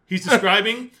 He's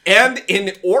describing... and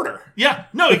in order. Yeah,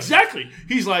 no, exactly.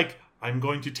 He's like, "I'm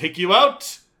going to take you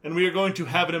out and we are going to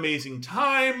have an amazing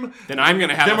time. Then I'm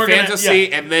going to have a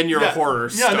fantasy and then your horror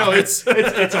Yeah, no, starts."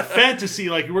 it's a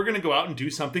fantasy. Like, we're going to go out and do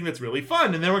something that's really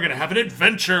fun, and then we're going to have an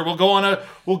adventure. We'll go on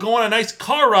a nice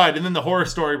car ride, and then the horror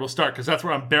story will start, because that's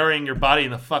where I'm burying your body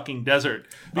in the fucking desert.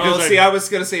 Because I was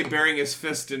going to say burying his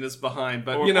fist in his behind,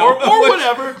 but or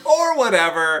whatever. Or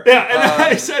whatever. Yeah, and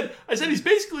I said he's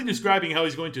basically describing how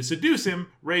he's going to seduce him,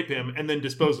 rape him, and then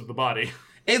dispose of the body.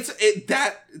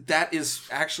 That is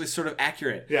actually sort of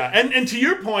accurate. Yeah, and to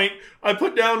your point, I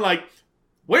put down, like,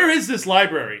 where is this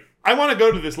library? I want to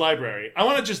go to this library. I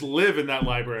want to just live in that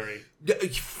library.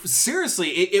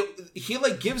 Seriously, he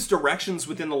like gives directions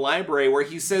within the library where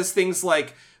he says things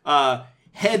like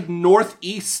head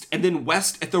northeast and then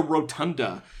west at the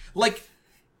rotunda. Like,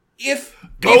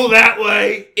 go that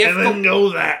way and then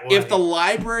go that way. If the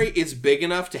library is big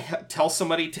enough to tell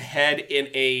somebody to head in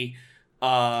a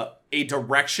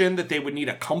direction that they would need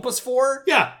a compass for,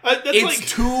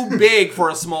 it's too big for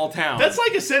a small town. That's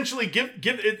like essentially give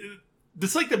it.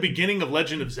 That's like the beginning of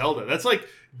Legend of Zelda. That's like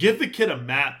give the kid a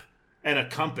map and a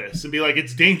compass and be like,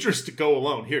 "It's dangerous to go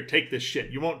alone. Here, take this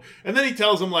shit. You won't." And then he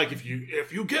tells him, like, if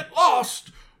you get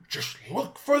lost, just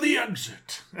look for the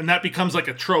exit. And that becomes like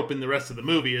a trope in the rest of the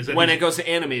movie. Is that when it goes to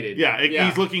animated?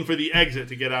 He's looking for the exit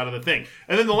to get out of the thing.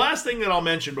 And then the last thing that I'll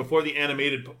mention before the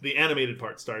animated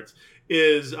part starts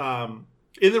is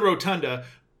in the rotunda.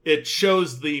 it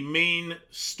shows the main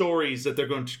stories that they're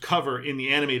going to cover in the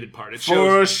animated part. It shows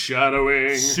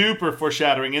Foreshadowing. super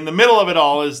foreshadowing. In the middle of it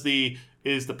all is the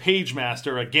Page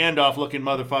Master, a Gandalf-looking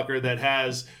motherfucker that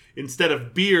has, instead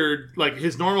of beard, like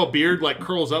his normal beard, like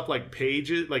curls up like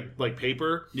pages, like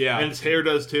paper. Yeah, and his hair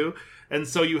does too. And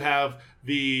so you have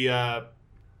the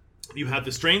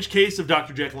Strange Case of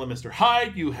Dr. Jekyll and Mr.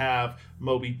 Hyde. You have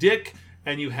Moby Dick.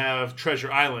 And you have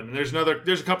Treasure Island. And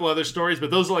there's a couple other stories,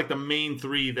 but those are like the main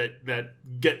three that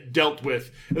get dealt with.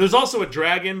 And there's also a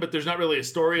dragon, but there's not really a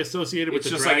story associated with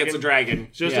the dragon. It's just like it's a dragon.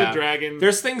 It's just a dragon.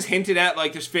 There's things hinted at,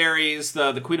 like there's fairies,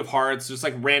 the Queen of Hearts, there's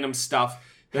like random stuff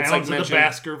that's Hounds like of the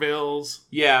Baskervilles.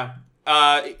 Yeah.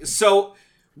 So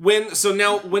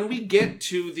now when we get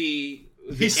to the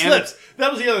he slips.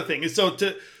 That was the other thing. Is so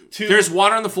to there's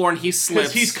water on the floor and he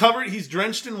slips. He's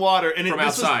drenched in water. And from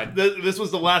outside. This was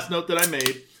the last note that I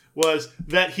made, was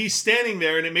that he's standing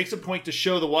there and it makes a point to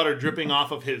show the water dripping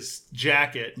off of his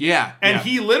jacket. Yeah. And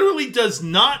he literally does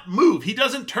not move. He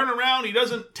doesn't turn around. He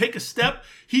doesn't take a step.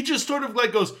 He just sort of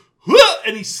like goes, "Huh!"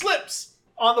 and he slips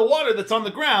on the water that's on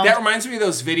the ground. That reminds me of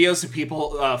those videos of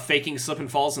people faking slip and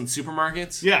falls in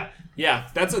supermarkets. Yeah. Yeah,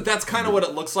 that's kind of what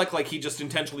it looks like. Like he just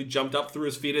intentionally jumped up, threw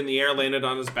his feet in the air, landed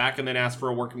on his back, and then asked for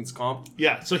a workman's comp.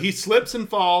 Yeah, so he slips and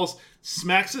falls,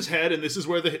 smacks his head, and this is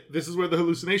where the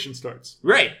hallucination starts.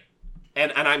 Right,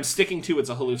 and I'm sticking to it's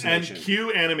a hallucination. And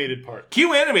cue animated part.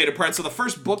 Cue animated part. So the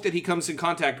first book that he comes in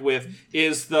contact with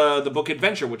is the book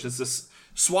Adventure, which is this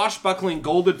swashbuckling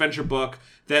gold adventure book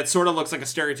that sort of looks like a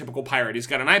stereotypical pirate. He's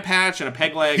got an eye patch and a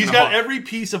peg leg. He's got every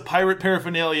piece of pirate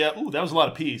paraphernalia. Ooh, that was a lot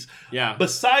of P's. Yeah.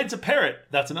 Besides a parrot,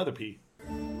 that's another P.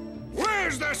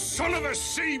 Where's the son of a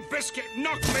sea biscuit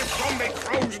knocked me from me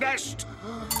crow's nest?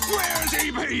 Where's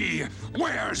he be?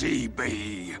 Where's he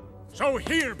be? So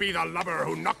here be the lubber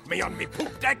who knocked me on me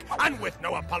poop deck, and with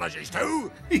no apologies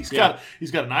too. He's got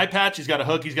an eye patch. He's got a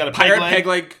hook. He's got a pirate peg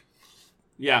leg.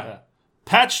 Yeah.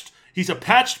 Patched. He's a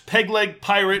patched peg leg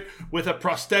pirate with a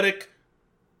prosthetic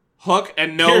hook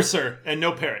and no piercer and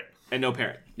no parrot.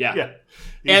 Yeah.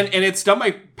 Yeah. And it's done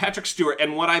by Patrick Stewart.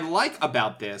 And what I like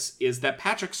about this is that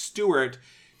Patrick Stewart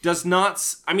does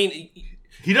not. I mean,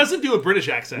 he doesn't do a British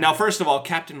accent. Now, first of all,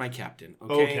 Captain, my captain.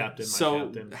 Okay? Oh, Captain, my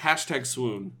captain. Hashtag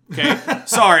swoon. Okay.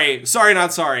 sorry,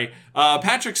 not sorry.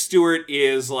 Patrick Stewart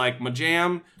is like my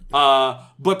jam.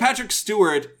 But Patrick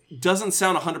Stewart doesn't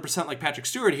sound 100% like Patrick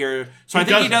Stewart here, so I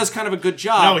think he does kind of a good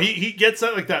job. No, he gets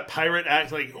that like that pirate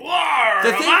act, like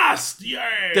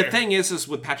the thing is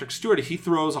with Patrick Stewart, if he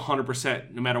throws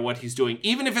 100%, no matter what he's doing,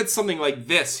 even if it's something like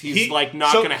this, he's not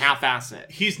going to half-ass it.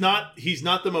 He's not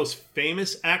the most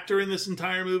famous actor in this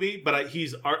entire movie, but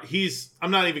he's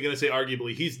I'm not even going to say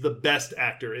arguably, he's the best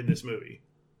actor in this movie.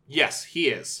 Yes, he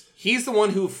is. He's the one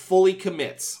who fully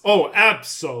commits. Oh,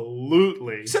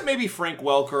 absolutely. Except maybe Frank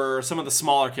Welker or some of the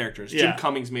smaller characters. Jim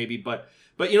Cummings maybe, but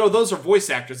you know, those are voice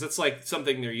actors. That's like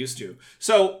something they're used to.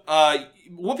 So,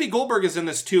 Whoopi Goldberg is in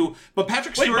this too, but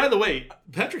Patrick Stewart... Wait, by the way,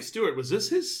 Patrick Stewart, was this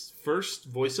his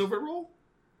first voiceover role?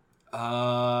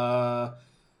 I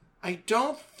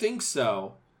don't think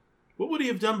so. What would he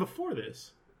have done before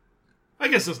this? I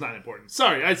guess that's not important.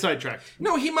 Sorry, I sidetracked.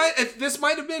 No, this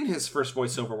might have been his first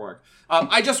voiceover work.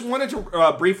 I just wanted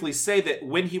to briefly say that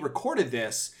when he recorded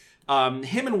this, him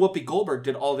and Whoopi Goldberg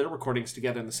did all their recordings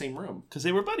together in the same room. Because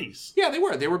they were buddies. Yeah, they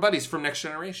were. They were buddies from Next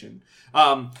Generation.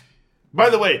 By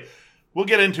the way, we'll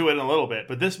get into it in a little bit,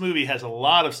 but this movie has a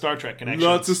lot of Star Trek connections.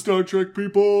 Lots of Star Trek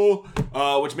people.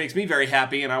 Which makes me very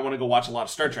happy, and I want to go watch a lot of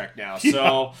Star Trek now.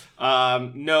 So,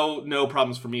 no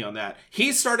problems for me on that.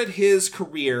 He started his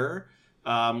career...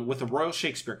 with the Royal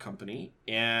Shakespeare Company,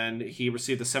 and he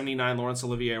received the 1979 Laurence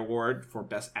Olivier Award for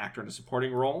Best Actor in a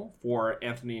Supporting Role for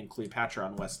Anthony and Cleopatra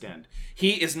on West End.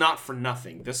 He is not for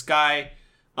nothing. This guy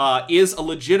is a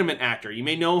legitimate actor. You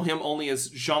may know him only as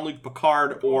Jean-Luc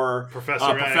Picard or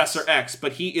Professor X,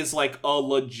 but he is like a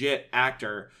legit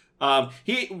actor.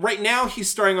 Right now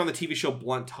he's starring on the TV show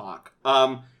Blunt Talk.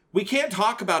 We can't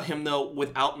talk about him though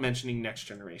without mentioning Next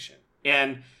Generation.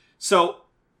 And so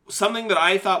something that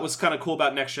I thought was kind of cool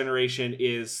about Next Generation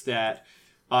is that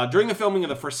during the filming of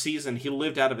the first season, he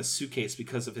lived out of his suitcase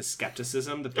because of his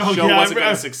skepticism that the show wasn't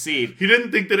going to succeed. He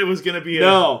didn't think that it was going to be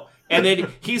No. And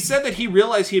then he said that he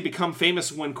realized he had become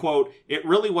famous when, quote, it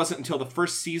really wasn't until the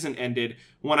first season ended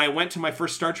when I went to my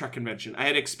first Star Trek convention. I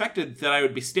had expected that I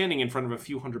would be standing in front of a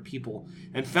few hundred people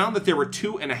and found that there were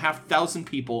 2,500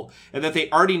 people and that they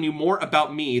already knew more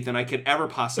about me than I could ever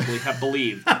possibly have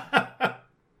believed.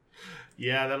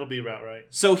 Yeah, that'll be about right.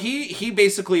 So he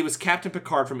basically was Captain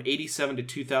Picard from 1987 to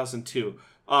 2002.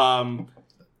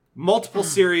 multiple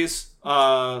series,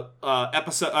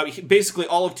 episode, basically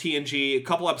all of TNG, a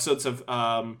couple episodes of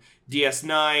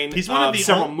DS9. He's one of the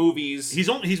several movies. He's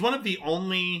one of the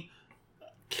only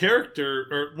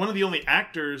one of the only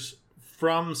actors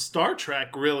from Star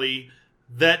Trek, really,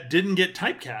 that didn't get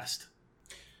typecast.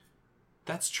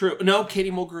 That's true. No,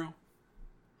 Katie Mulgrew.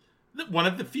 One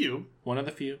of the few. One of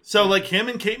the few. So, like him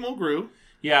and Kate Mulgrew.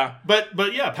 Yeah.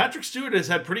 But yeah, Patrick Stewart has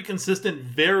had pretty consistent,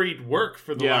 varied work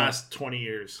for the last 20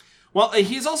 years. Well,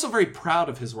 he's also very proud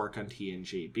of his work on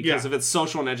TNG because of its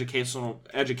social and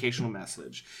educational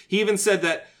message. He even said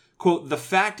that, quote, "The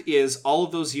fact is, all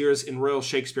of those years in Royal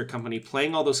Shakespeare Company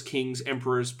playing all those kings,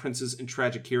 emperors, princes, and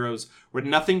tragic heroes were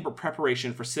nothing but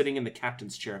preparation for sitting in the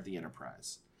captain's chair of the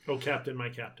Enterprise." Oh, Captain, my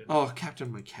Captain. Oh,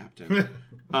 Captain, my Captain.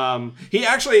 He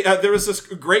actually, there was this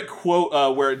great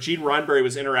quote where Gene Roddenberry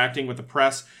was interacting with the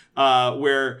press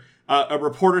where a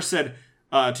reporter said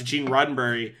to Gene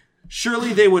Roddenberry,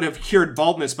 "Surely they would have cured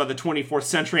baldness by the 24th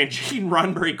century." And Gene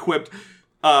Roddenberry quipped,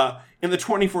 "In the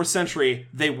 24th century,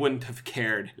 they wouldn't have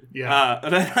cared." Yeah.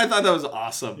 And I thought that was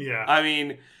awesome. Yeah. I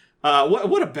mean,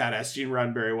 what a badass Gene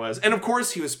Roddenberry was. And of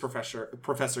course, he was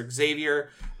Professor Xavier,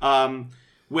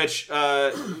 which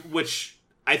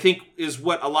I think is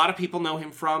what a lot of people know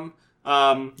him from.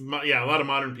 Yeah, a lot of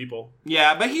modern people.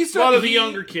 Yeah, but he's done a lot of the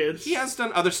younger kids. He has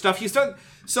done other stuff. He's done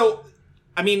so.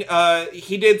 I mean,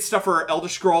 he did stuff for Elder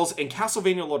Scrolls and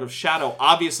Castlevania: Lord of Shadow.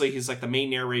 Obviously, he's like the main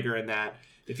narrator in that.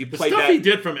 If you played the stuff that, he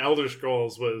did from Elder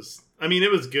Scrolls was, I mean,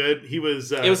 it was good. He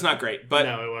was. It was not great, but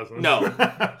no, it wasn't.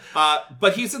 No,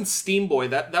 but he's in Steam Boy.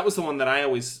 That was the one that I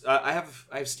always. I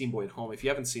have Steam Boy at home. If you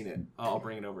haven't seen it, I'll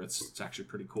bring it over. It's actually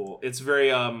pretty cool. It's very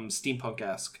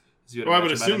steampunk-esque. I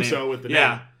would assume so with the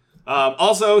name.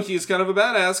 Also, he's kind of a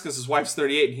badass because his wife's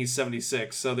 38 and he's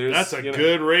 76. So that's a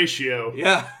good ratio.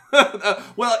 Yeah.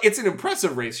 Well, it's an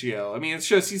impressive ratio. I mean, it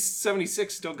shows he's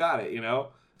 76, still got it, you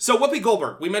know? So Whoopi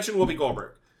Goldberg. We mentioned Whoopi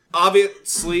Goldberg.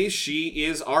 Obviously, she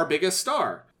is our biggest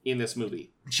star in this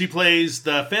movie. She plays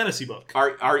the fantasy book.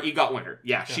 Our EGOT winner.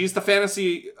 Yeah, she's the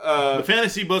fantasy... the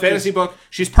fantasy book. Book.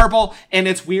 She's purple, and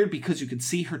it's weird because you can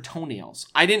see her toenails.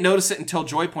 I didn't notice it until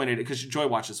Joy pointed it, because Joy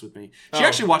watches with me. She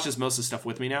actually watches most of the stuff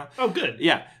with me now. Oh, good.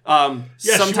 Yeah. She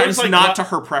Sometimes wears, not to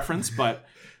her preference, but...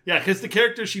 Yeah, because the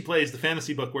character she plays, the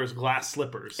fantasy book, wears glass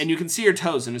slippers. And you can see her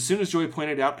toes, and as soon as Joy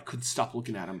pointed it out, I couldn't stop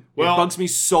looking at them. Well, it bugs me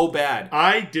so bad.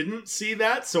 I didn't see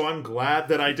that, so I'm glad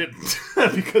that I didn't,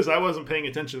 because I wasn't paying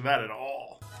attention to that at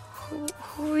all.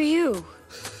 Who are you?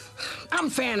 I'm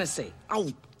Fantasy.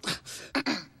 Oh,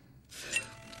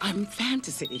 I'm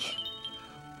Fantasy.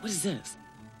 What is this?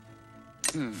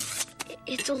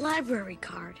 It's a library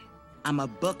card. I'm a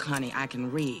book, honey. I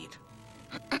can read.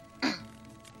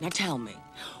 Now tell me,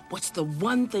 what's the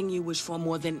one thing you wish for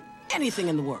more than anything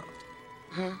in the world?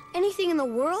 Huh? Anything in the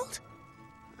world?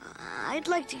 I'd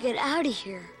like to get out of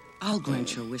here. I'll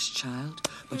grant your wish, child,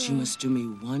 but you must do me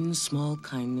one small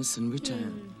kindness in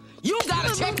return. You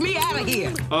gotta check me out of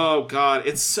here! Oh, God,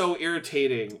 it's so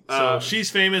irritating. So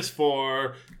she's famous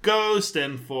for Ghost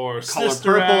and for Color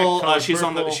Sister Purple. Act, She's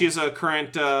Purple. She's a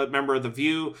current member of The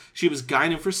View. She was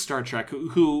Guinan for Star Trek,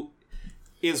 who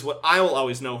is what I will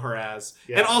always know her as.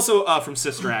 Yeah. And also from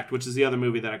Sister Act, which is the other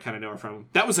movie that I kind of know her from.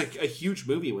 That was a huge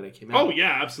movie when it came out. Oh,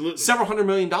 yeah, absolutely. Several $100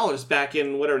 million back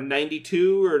in,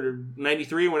 92 or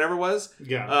 93 or whatever it was.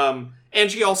 Yeah. And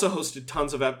she also hosted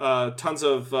tons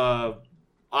of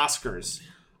Oscars.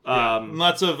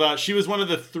 Lots of... she was one of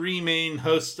the three main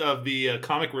hosts of the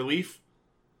Comic Relief.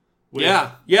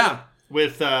 Yeah.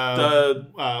 With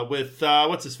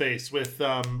what's his face? With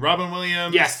Robin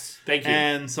Williams. Yes, thank you.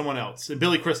 And someone else. And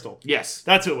Billy Crystal. Yes.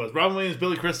 That's who it was. Robin Williams,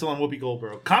 Billy Crystal, and Whoopi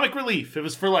Goldberg. Comic Relief. It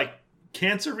was for like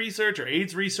cancer research or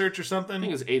AIDS research or something. I think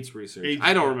it was AIDS research.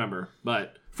 I don't remember.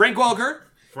 But Frank Welker.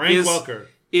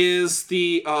 Is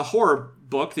the horror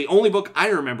book, the only book I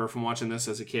remember from watching this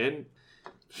as a kid.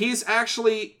 He's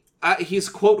actually, he's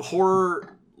quote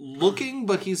horror looking,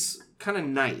 but he's kind of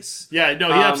nice. Yeah, no,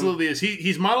 he absolutely is.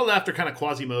 He's modeled after kind of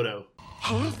Quasimodo.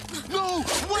 Huh? No,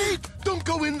 wait! Don't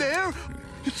go in there!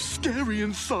 It's scary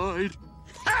inside.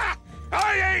 Ha!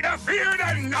 I ain't afeard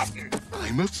of nothing!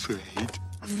 I'm afraid.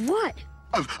 Of what?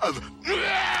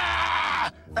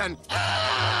 And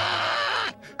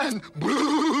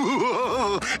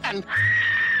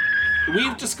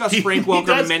We've discussed Frank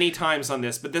Welker many times on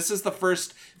this, but this is the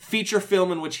first feature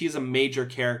film in which he's a major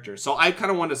character. So I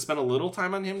kind of want to spend a little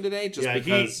time on him today, just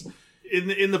because...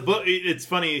 In the book, it's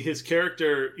funny, his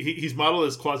character, he's modeled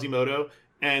as Quasimodo,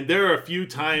 and there are a few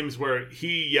times where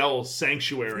he yells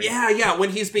Sanctuary. Yeah,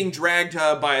 when he's being dragged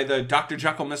by the Dr.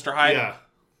 Jekyll, Mr. Hyde. Yeah.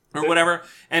 Or whatever,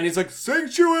 and he's like,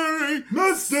 Sanctuary!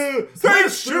 Master!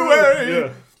 Sanctuary!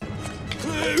 Yeah.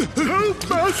 Help,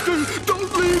 Master!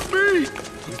 Don't leave me!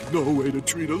 There's no way to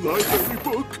treat a library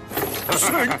book.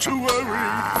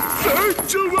 Sanctuary!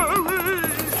 Sanctuary!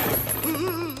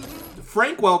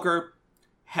 Frank Welker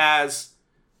has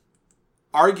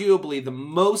arguably the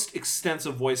most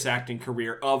extensive voice acting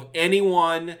career of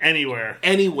anyone Anywhere.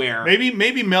 anywhere.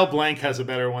 Maybe Mel Blanc has a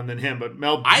better one than him, but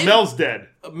Mel's dead.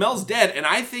 Mel's dead, and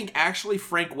I think actually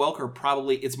Frank Welker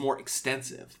probably is more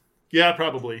extensive. Yeah,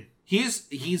 probably.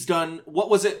 He's done, what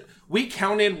was it? We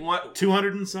counted what?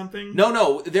 200 and something?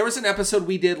 No. There was an episode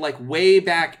we did like way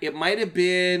back. It might have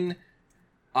been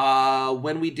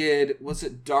when we did, was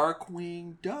it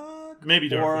Darkwing Duck? Maybe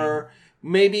Darkwing. Or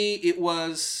maybe it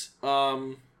was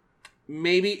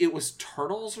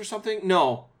Turtles or something.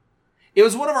 No, it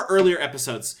was one of our earlier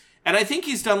episodes, and I think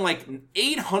he's done like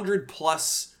 800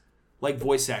 plus like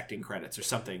voice acting credits or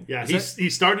something. Yeah, he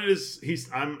started his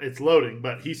it's loading,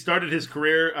 but he started his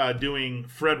career doing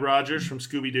Fred Rogers from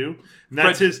Scooby Doo.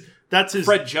 That's his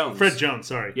Fred Jones. Fred Jones,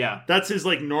 sorry. Yeah. That's his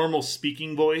like normal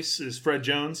speaking voice is Fred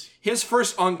Jones. His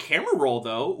first on camera role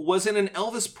though was in an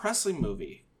Elvis Presley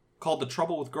movie called The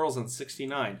Trouble with Girls in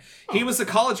 '69. Oh. He was a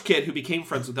college kid who became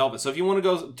friends with Elvis. So if you want to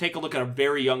go take a look at a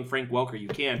very young Frank Welker, you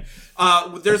can.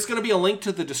 There's going to be a link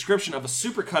to the description of a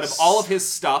supercut of all of his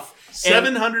stuff.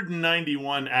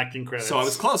 791 acting credits. So I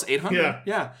was close. 800.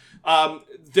 Yeah.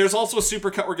 There's also a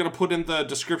supercut we're going to put in the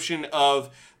description of.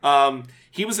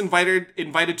 He was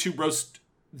invited to roast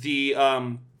the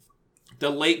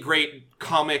late great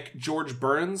comic George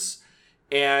Burns,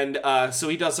 and so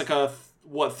he does like a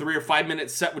 3 or 5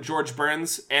 minute set with George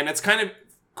Burns, and it's kind of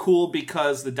cool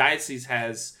because the diocese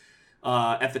has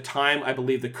at the time, I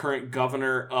believe, the current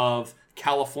governor of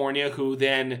California, who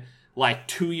then like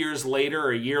 2 years later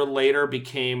or a year later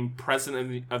became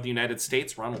president of the United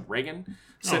States, Ronald Reagan,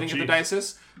 sitting in the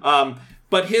diocese.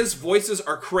 But his voices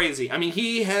are crazy. I mean,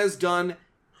 he has done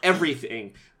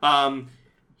everything.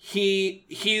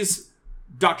 He's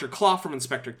Dr. Claw from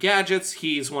Inspector Gadgets.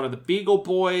 He's one of the Beagle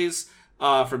Boys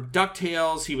from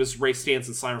DuckTales. He was Ray Stantz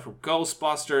and Slimer from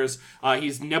Ghostbusters.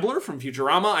 He's Nibbler from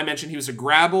Futurama. I mentioned he was a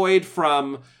Graboid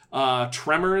from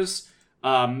Tremors.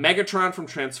 Megatron from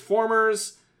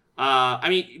Transformers. I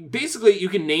mean, basically, you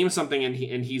can name something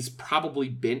and he's probably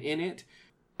been in it.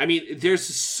 I mean,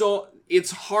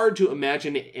 it's hard to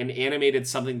imagine an animated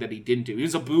something that he didn't do. He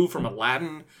was Abu from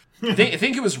Aladdin. I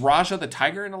think it was Raja the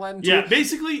tiger in Aladdin too. Yeah,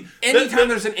 basically, anytime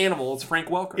there's an animal, it's Frank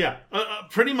Welker. Yeah,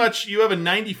 pretty much you have a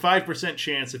 95%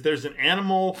 chance if there's an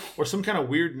animal or some kind of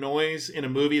weird noise in a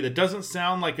movie that doesn't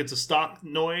sound like it's a stock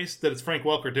noise, that it's Frank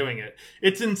Welker doing it.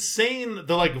 It's insane,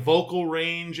 the like vocal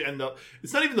range and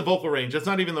it's not even the vocal range, that's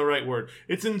not even the right word.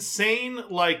 It's insane,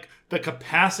 like the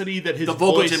capacity that his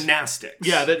vocal voice, gymnastics.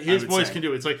 Yeah, that his voice can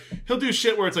do. It's like he'll do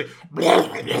shit where it's like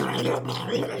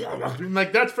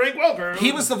that's Frank Welker.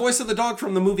 He was the voice of the dog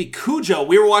from the movie Cujo.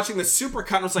 We were watching the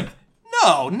supercut and I was like,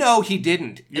 no, he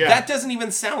didn't. Yeah. That doesn't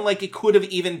even sound like it could have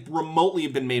even remotely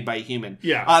been made by a human.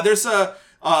 Yeah. There's a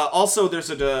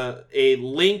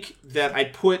link that I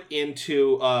put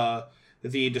into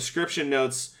the description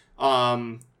notes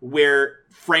where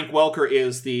Frank Welker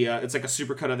is it's like a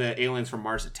supercut of the Aliens from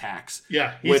Mars Attacks.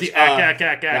 Yeah, he's the ack.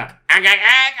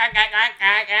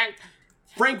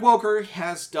 Frank Welker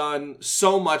has done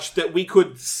so much that we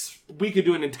could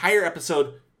do an entire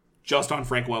episode just on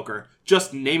Frank Welker,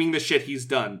 just naming the shit he's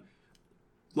done.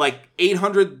 Like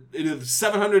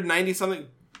 790 something.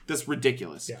 That's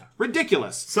ridiculous. Yeah.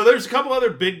 Ridiculous. So there's a couple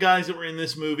other big guys that were in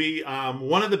this movie.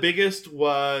 One of the biggest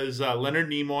was Leonard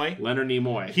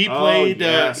Nimoy. He played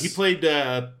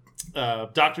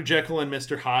Dr. Jekyll and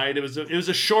Mr. Hyde. It was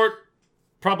a short,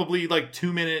 probably like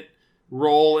 2-minute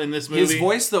role in this movie. His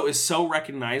voice though is so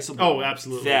recognizable. Oh,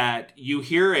 absolutely. That you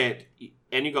hear it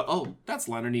and you go, "Oh, that's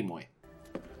Leonard Nimoy."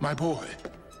 My boy,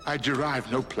 I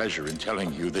derive no pleasure in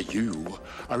telling you that you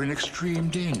are in extreme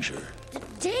danger.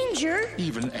 Danger?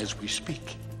 Even as we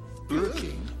speak,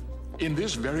 lurking in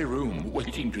this very room,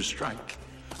 waiting to strike,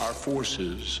 are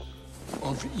forces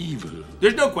of evil.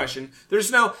 There's no question.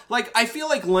 There's no, like, I feel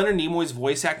like Leonard Nimoy's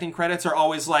voice acting credits are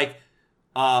always like,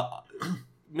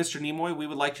 Mr. Nimoy, we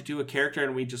would like to do a character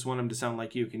and we just want him to sound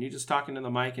like you. Can you just talk into the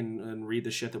mic and read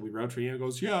the shit that we wrote for you? He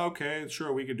goes, yeah, okay,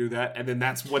 sure, we could do that. And then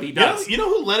that's what he does. You know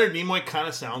who Leonard Nimoy kind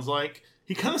of sounds like?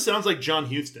 He kind of sounds like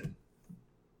John Huston.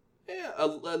 Yeah, a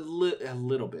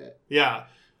little bit. Yeah.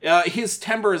 His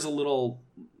timbre is a little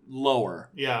lower.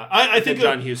 Yeah. I think of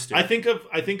John Huston. I think of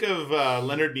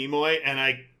Leonard Nimoy and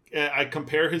I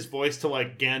compare his voice to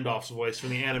like Gandalf's voice from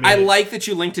the animated. I like that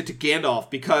you linked it to Gandalf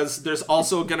because there's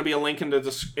also going to be a link in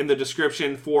the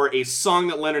description for a song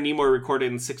that Leonard Nimoy recorded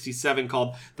in '67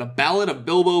 called "The Ballad of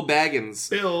Bilbo Baggins."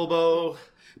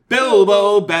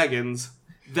 Bilbo Baggins.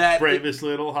 That Bravest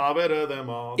little hobbit of them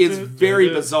all. is very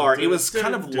bizarre. It was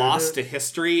kind of lost to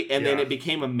history, and then it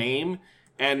became a meme.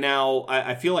 And now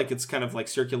I feel like it's kind of like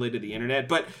circulated the internet.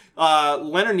 But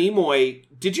Leonard Nimoy,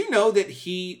 did you know that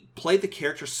he played the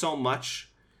character so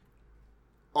much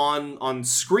on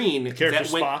screen, the character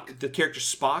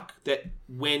Spock, that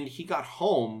when he got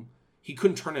home, he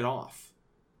couldn't turn it off?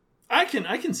 I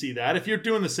can see that. If you're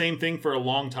doing the same thing for a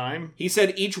long time. He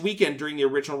said each weekend during the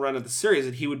original run of the series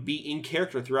that he would be in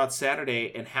character throughout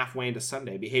Saturday and halfway into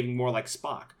Sunday, behaving more like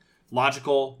Spock.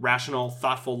 Logical, rational,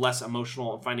 thoughtful, less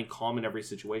emotional, and finding calm in every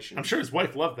situation. I'm sure his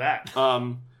wife loved that.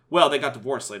 Well, they got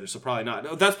divorced later, so probably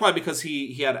not. That's probably because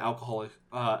he had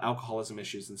alcoholism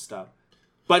issues and stuff.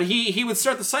 But he would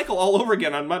start the cycle all over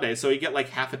again on Monday, so he'd get like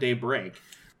half a day break.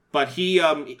 But he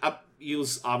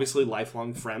was obviously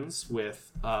lifelong friends with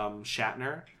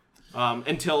Shatner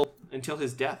until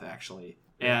his death, actually.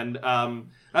 And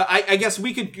I guess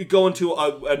we could go into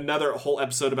another whole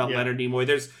episode about Leonard Nimoy.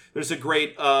 There's a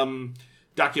great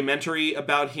documentary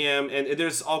about him, and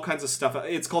there's all kinds of stuff.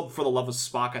 It's called For the Love of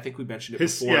Spock. I think we mentioned it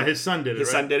before. Yeah, his son did it. His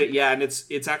son did it. Yeah, and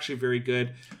it's actually very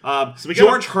good.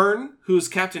 George Hearn, who's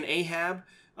Captain Ahab.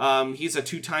 He's a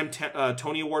 2-time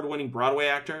Tony Award-winning Broadway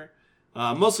actor.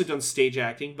 Mostly done stage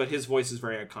acting, but his voice is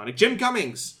very iconic. Jim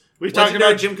Cummings. We've talked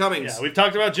about Jim Cummings. Yeah, we've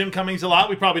talked about Jim Cummings a lot.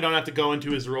 We probably don't have to go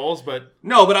into his roles, but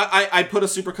no. But I put a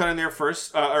supercut in there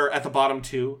first, or at the bottom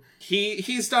too.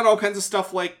 He's done all kinds of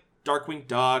stuff like Darkwing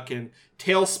Duck and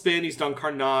Tailspin. He's done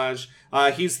Carnage.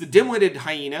 He's the dim-witted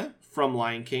hyena from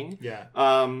Lion King. Yeah.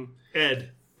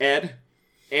 Ed.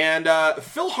 And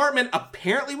Phil Hartman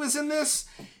apparently was in this.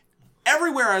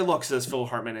 Everywhere I look says Phil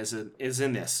Hartman is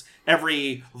in this.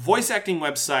 Every voice acting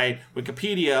website,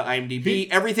 Wikipedia, IMDb,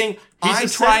 everything. I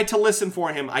tried to listen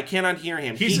for him. I cannot hear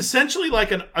him. He's essentially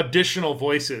like an additional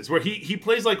voices, where he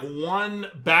plays like one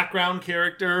background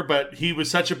character, but he was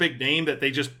such a big name that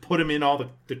they just put him in all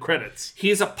the credits.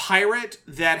 He's a pirate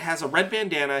that has a red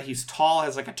bandana. He's tall,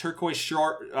 has like a turquoise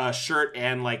shirt,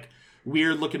 and like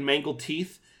weird looking mangled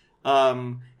teeth.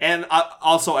 And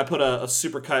I put a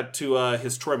supercut to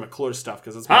his Troy McClure stuff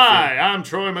because it's my favorite. Hi, I'm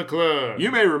Troy McClure. You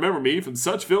may remember me from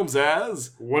such films as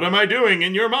What Am I Doing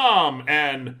in Your Mom?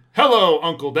 And Hello,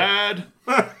 Uncle Dad.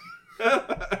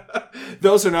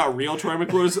 Those are not real Troy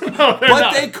McClure's, No, but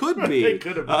not. they could be. They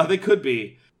could have been. They could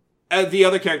be. The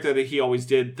other character that he always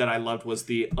did that I loved was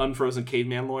the unfrozen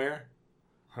caveman lawyer.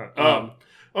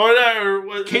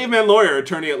 Caveman lawyer,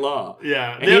 attorney at law.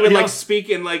 Yeah, and he would speak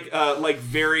in like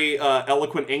very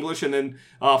eloquent English, and then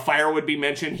fire would be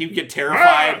mentioned. He would get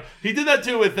terrified. He did that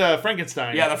too with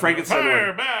Frankenstein. Yeah, the Frankenstein Fire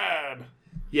one. Bad.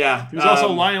 Yeah, he was also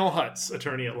Lionel Hutz,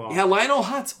 attorney at law. Yeah, Lionel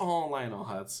Hutz. Oh, Lionel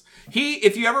Hutz.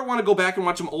 If you ever want to go back and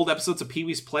watch some old episodes of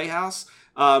Pee-wee's Playhouse,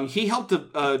 he helped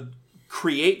to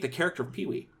create the character of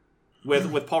Pee-wee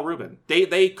with Paul Rubin.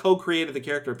 They co-created the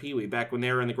character of Pee-wee back when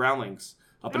they were in the Groundlings.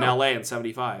 Up in LA in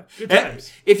 75. Good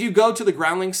times. If you go to the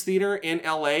Groundlings Theater in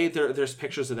LA, there's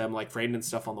pictures of them like framed and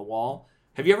stuff on the wall.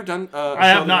 Have you ever done I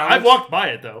have not. I've walked by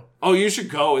it though. Oh, you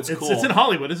should go. It's cool. It's in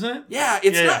Hollywood, isn't it? Yeah,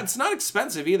 it's not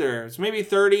expensive either. It's maybe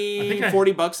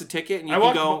 $40 a ticket, and you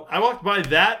can go. I walked by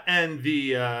that and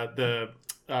the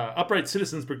Upright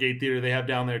Citizens Brigade Theater they have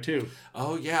down there too.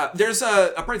 Oh yeah, there's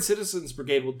a Upright Citizens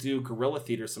Brigade will do guerrilla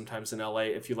theater sometimes in LA.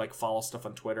 If you like follow stuff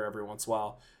on Twitter every once in a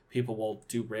while. People will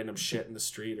do random shit in the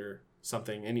street or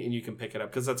something, and you can pick it up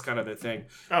because that's kind of their thing.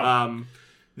 Oh.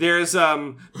 There's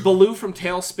Baloo from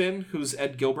Tailspin, who's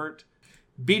Ed Gilbert.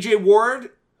 B.J.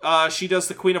 Ward, she does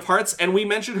the Queen of Hearts, and we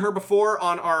mentioned her before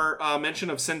on our mention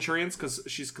of Centurions because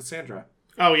she's Cassandra.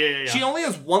 Oh, yeah. She only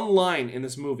has one line in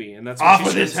this movie, and that's off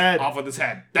with his head. Off with his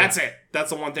head. That's it. That's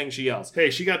the one thing she yells. Hey,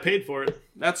 she got paid for it.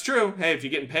 That's true. Hey, if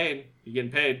you're getting paid, you're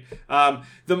getting paid.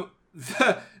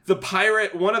 The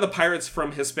pirate, one of the pirates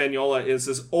from Hispaniola is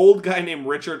this old guy named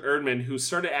Richard Erdman who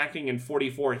started acting in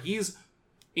 44. He's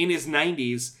in his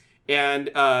 90s,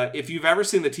 and if you've ever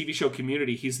seen the TV show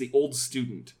Community, he's the old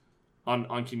student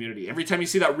on Community. Every time you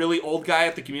see that really old guy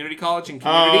at the community college in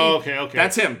Community, okay.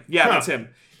 That's him. Yeah, that's him.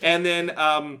 And then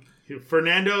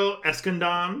Fernando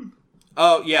Escandon.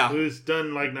 Oh, yeah. Who's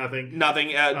done like nothing.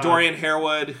 Dorian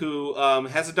Harewood, who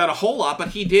hasn't done a whole lot, but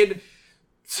he did.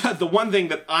 The one thing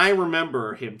that I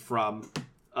remember him from,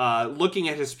 looking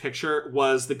at his picture,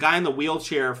 was the guy in the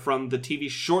wheelchair from the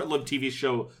short-lived TV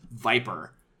show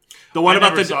Viper. The one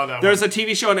about there's a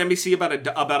TV show on NBC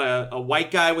about a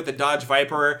white guy with a Dodge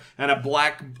Viper and a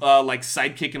black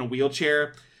sidekick in a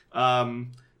wheelchair.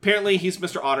 Apparently, he's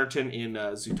Mr. Otterton in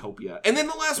Zootopia. And then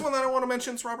the last one that I want to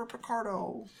mention is Robert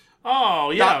Picardo.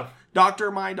 Oh yeah,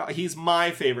 He's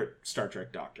my favorite Star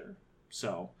Trek Doctor.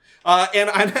 So, and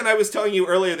I was telling you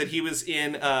earlier that he was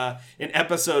in an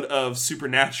episode of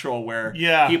Supernatural where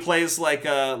he plays like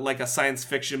a science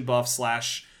fiction buff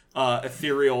 /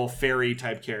 ethereal fairy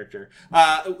type character.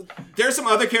 There's some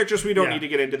other characters we don't need to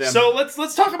get into them. So let's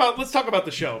talk about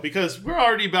the show, because we're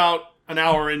already about an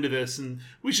hour into this, and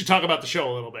we should talk about the show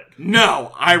a little bit.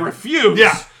 No, I refuse.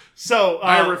 Yeah. So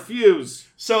I refuse.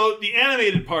 So the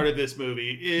animated part of this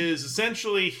movie is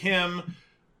essentially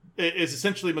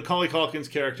Macaulay Culkin's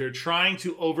character trying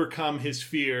to overcome his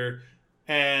fear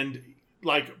and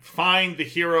like find the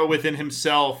hero within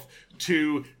himself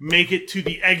to make it to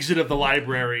the exit of the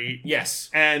library. Yes.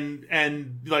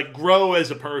 And like grow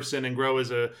as a person and grow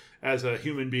as a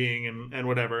human being and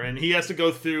whatever. And he has to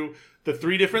go through the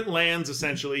 3 different lands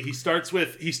essentially. They start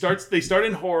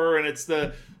in horror, and it's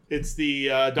the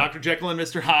Dr. Jekyll and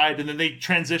Mr. Hyde, and then they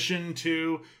transition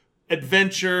to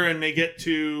adventure, and they get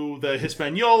to the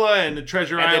Hispaniola and the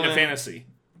Treasure Island. And then to fantasy.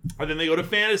 And then they go to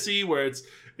fantasy, where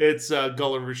it's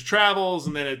Gulliver's Travels,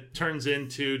 and then it turns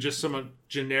into just some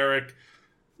generic,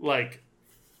 like,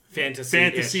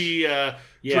 fantasy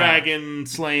dragon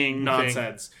slaying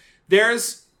nonsense.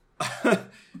 There's...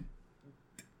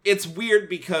 It's weird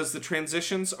because the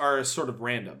transitions are sort of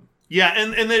random. Yeah,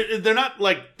 and they're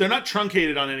not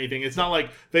truncated on anything. It's not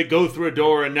like they go through a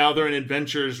door and now they're in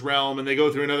adventure's realm, and they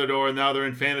go through another door and now they're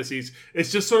in fantasies.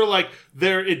 It's just sort of like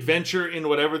their adventure in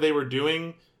whatever they were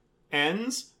doing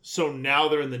ends, so now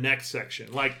they're in the next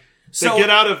section. Like they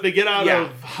get out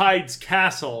of Hyde's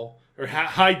castle or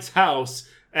Hyde's house,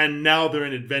 and now they're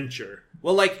in adventure.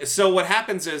 Well, like, so what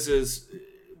happens is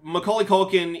Macaulay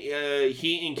Culkin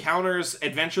he encounters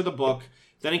Adventure the book,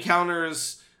 then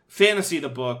encounters Fantasy the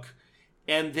book.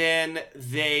 And then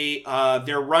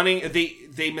they're running.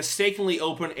 They mistakenly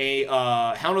open a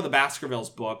Hound of the Baskervilles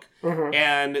book,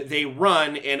 and they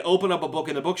run and open up a book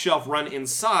in the bookshelf, run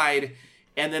inside,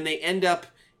 and then they end up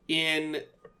in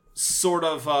sort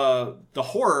of the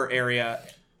horror area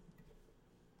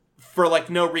for like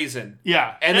no reason.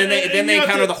 Yeah, and then they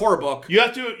encounter the horror book. You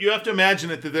have to imagine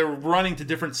it that they're running to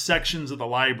different sections of the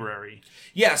library.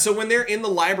 Yeah, so when they're in the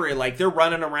library, like they're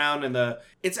running around, and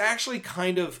it's actually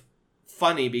kind of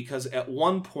funny because at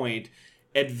one point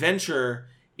Adventure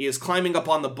is climbing up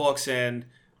on the books, and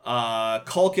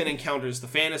Culkin encounters the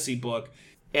fantasy book,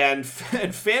 and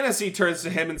Fantasy turns to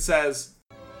him and says,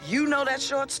 "You know that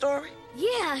short story?"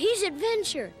 Yeah, he's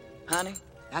Adventure. Honey,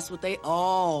 that's what they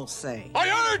all say. I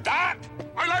heard that!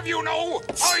 I'll have you know,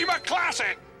 I'm a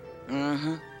classic!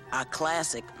 Mm-hmm. A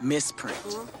classic misprint.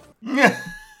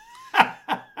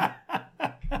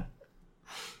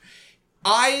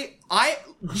 I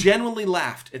genuinely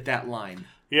laughed at that line.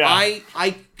 Yeah. I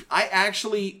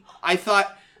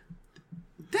thought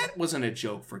that wasn't a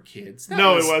joke for kids. It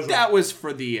wasn't. That was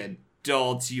for the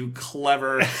adults, you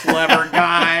clever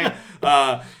guy.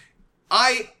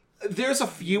 There's a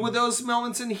few of those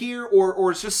moments in here, or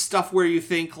it's just stuff where you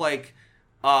think like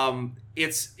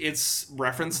it's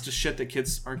reference to shit that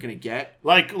kids aren't gonna get.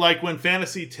 Like when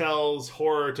Fantasy tells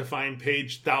Horror to find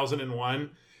page 1001,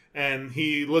 and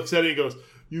he looks at it and goes,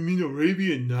 "You mean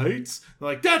Arabian Nights?" I'm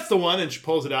like, that's the one, and she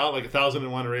pulls it out like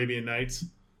 1001 Arabian Nights.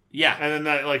 Yeah, and then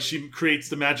that like she creates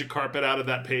the magic carpet out of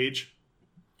that page.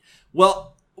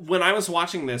 Well, when I was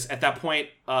watching this at that point,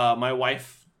 my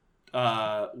wife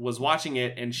was watching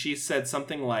it, and she said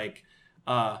something like,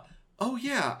 "Oh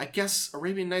yeah, I guess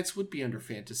Arabian Nights would be under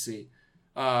fantasy."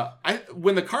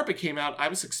 When the carpet came out, I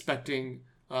was expecting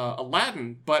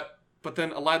Aladdin, but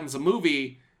then Aladdin's a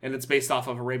movie and it's based off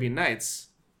of Arabian Nights.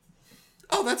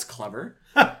 Oh, that's clever.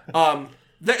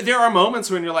 There are moments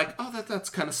when you're like, oh,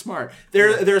 that's kind of smart.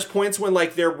 There's points when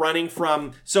like they're running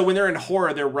from. So when they're in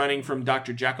horror, they're running from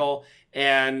Dr. Jekyll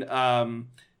and they're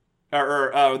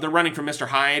running from Mr.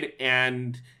 Hyde,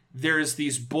 and there's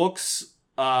these books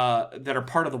that are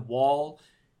part of the wall.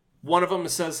 One of them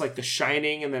says like The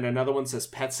Shining, and then another one says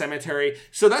Pet Sematary.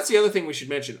 So that's the other thing we should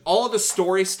mention. All of the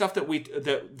story stuff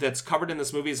that's covered in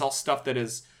this movie is all stuff that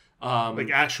is like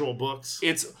actual books.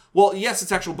 It's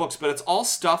actual books, but it's all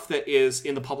stuff that is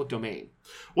in the public domain.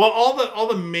 Well, all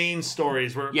the main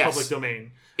stories were public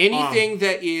domain. Anything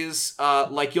that is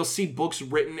like you'll see books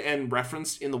written and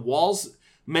referenced in the walls.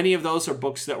 Many of those are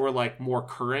books that were like more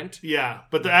current. Yeah,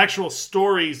 but the actual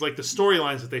stories, like the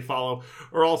storylines that they follow,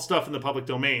 are all stuff in the public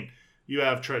domain. You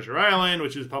have Treasure Island,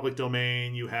 which is public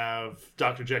domain. You have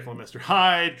Dr. Jekyll and Mr.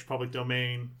 Hyde, public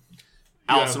domain.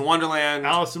 Alice in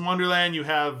Wonderland. You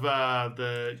have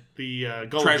the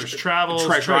Gulliver's Travels,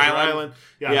 Treasure Island.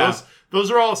 Yeah. Those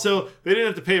are all. So they didn't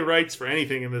have to pay rights for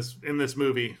anything in this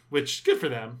movie, which good for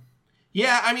them.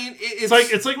 Yeah, I mean,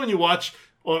 it's like when you watch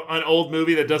an old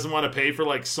movie that doesn't want to pay for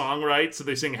like song rights, so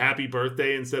they sing Happy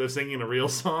Birthday instead of singing a real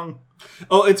song.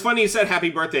 Oh, it's funny you said Happy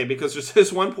Birthday, because there's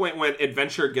this one point when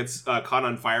Adventure gets caught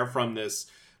on fire from this...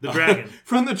 The dragon.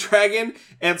 From the dragon,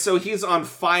 and so he's on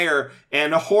fire,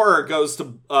 and Horror goes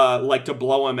to to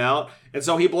blow him out, and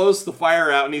so he blows the fire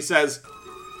out, and he says,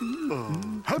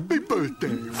 Happy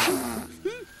birthday.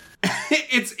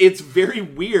 It's very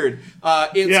weird.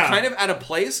 It's kind of out of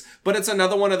place, but it's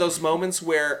another one of those moments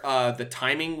where the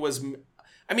timing was...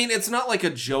 I mean, it's not like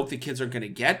a joke that kids are going to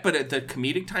get, but the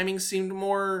comedic timing seemed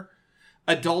more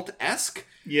adult-esque.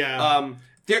 Yeah.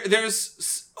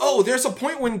 There's a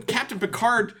point when Captain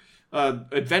Picard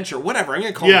Adventure, whatever, I'm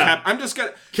gonna call him I'm just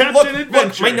gonna Captain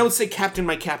Adventure. Look, my notes say Captain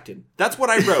my Captain. That's what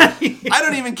I wrote. I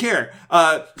don't even care.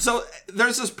 So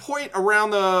there's this point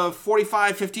around the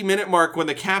 45-50 minute mark when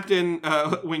the captain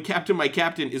when Captain my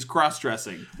Captain is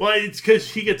cross-dressing. Well, it's because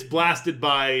he gets blasted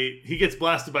by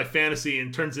fantasy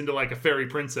and turns into like a fairy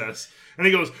princess. And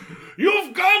he goes,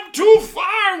 "You've gone too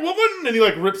far, woman!" And he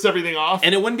like rips everything off.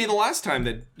 And it wouldn't be the last time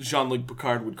that Jean-Luc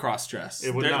Picard would cross-dress.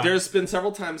 It would not. There's been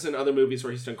several times in other movies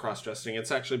where he's done cross-dressing. It's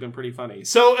actually been pretty funny.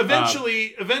 So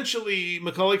eventually,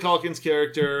 Macaulay Culkin's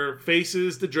character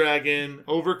faces the dragon,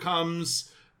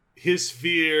 overcomes his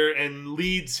fear, and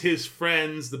leads his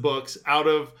friends, the books, out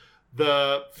of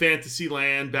the fantasy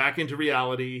land back into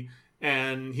reality.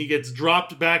 And he gets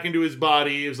dropped back into his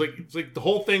body. It was like the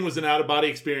whole thing was an out-of-body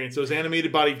experience. So his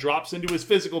animated body drops into his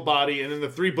physical body, and then the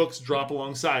 3 books drop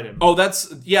alongside him. Oh, that's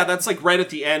like right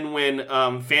at the end when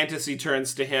Fantasy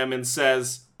turns to him and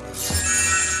says,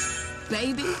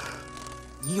 Baby,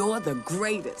 you're the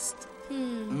greatest.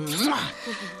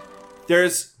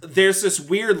 There's this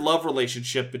weird love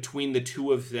relationship between the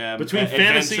two of them. Between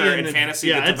fantasy and fantasy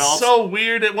that develops. It's so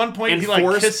weird. At one point, he like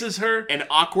kisses her. And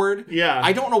awkward. Yeah.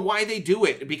 I don't know why they do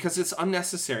it, because it's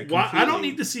unnecessary. Why? I don't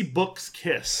need to see books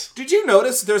kiss. Did you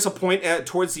notice there's a point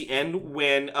towards the end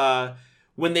when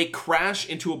they crash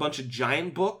into a bunch of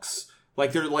giant books?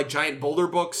 Like they're like giant boulder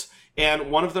books.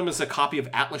 And one of them is a copy of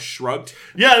Atlas Shrugged.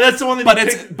 Yeah, that's the one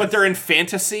that but they're in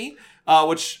fantasy.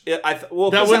 Which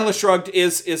Atlas Shrugged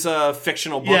is a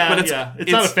fictional book, but it's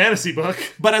not a fantasy book.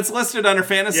 But it's listed under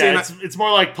fantasy. Yeah, it's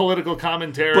more like political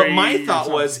commentary. But my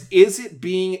thought was, is it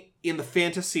being in the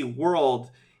fantasy world?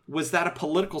 Was that a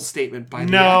political statement by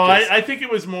the actors? I think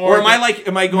it was more. Or am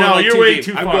I going? No, you're way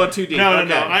too far. I'm going too deep. No.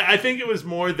 I think it was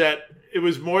more that. It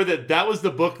was more that was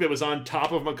the book that was on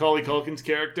top of Macaulay Culkin's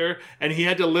character, and he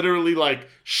had to literally like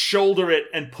shoulder it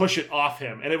and push it off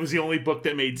him, and it was the only book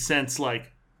that made sense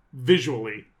like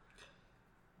visually.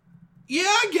 Yeah,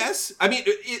 I guess. I mean,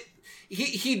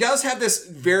 he does have this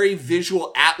very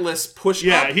visual Atlas push.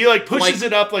 Yeah, up, he like pushes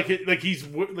it up like he's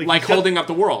holding up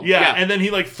the world. Yeah, and then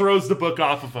he like throws the book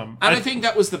off of him. And I think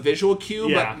that was the visual cue.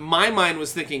 Yeah. But my mind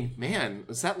was thinking, man,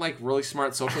 is that like really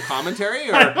smart social commentary?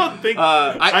 Or I don't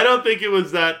think it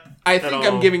was that. I think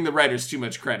I'm giving the writers too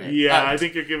much credit. Yeah, I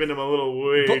think you're giving them a little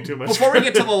way too much. Before we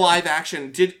get to the live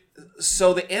action,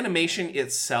 so the animation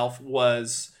itself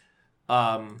was.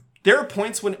 There are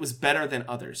points when it was better than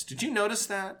others. Did you notice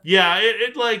that? Yeah,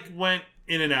 it like went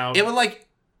in and out. It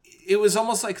was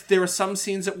almost like there were some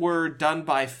scenes that were done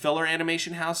by filler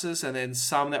animation houses, and then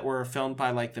some that were filmed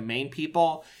by like the main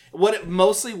people. What it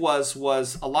mostly was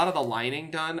a lot of the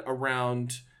lining done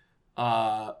around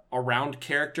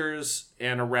characters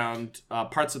and around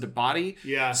parts of the body.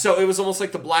 Yeah. So it was almost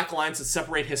like the black lines that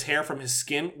separate his hair from his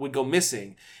skin would go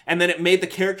missing, and then it made the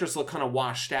characters look kind of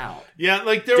washed out. Yeah,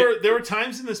 like there were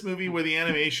times in this movie where the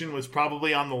animation was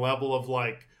probably on the level of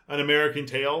like An American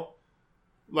Tail.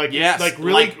 Like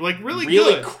really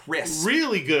good, crisp,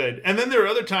 really good. And then there were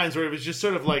other times where it was just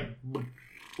sort of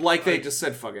like they just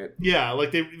said fuck it. Yeah,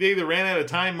 like they either ran out of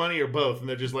time, money, or both, and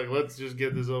they're just like, let's just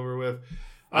get this over with.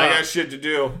 I got shit to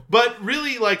do. But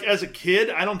really, like as a kid,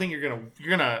 I don't think you're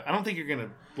gonna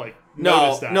like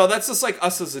notice that. No, that's just like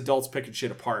us as adults picking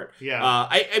shit apart. Yeah.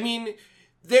 I mean,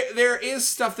 there is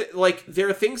stuff that like there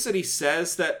are things that he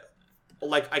says that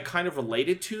like I kind of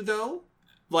related to though,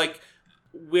 like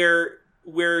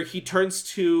where he turns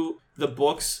to the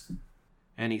books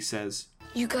and he says,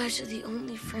 "You guys are the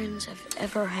only friends I've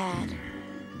ever had."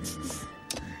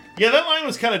 Yeah, that line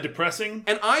was kind of depressing.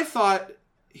 And I thought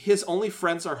his only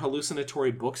friends are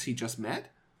hallucinatory books he just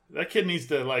met. That kid needs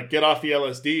to like get off the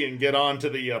LSD and get on to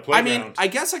the playground. I mean, I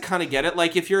guess I kind of get it.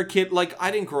 Like if you're a kid, like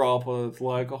I didn't grow up with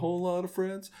like a whole lot of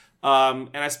friends, and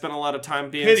I spent a lot of time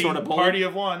being sort of bullied. Party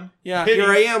of one. Yeah,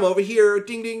 here I am over here,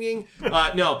 ding ding ding.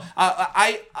 No,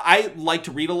 I like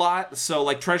to read a lot, so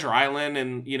like Treasure Island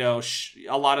and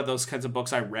a lot of those kinds of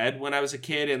books I read when I was a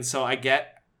kid, and so I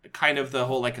get kind of the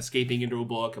whole like escaping into a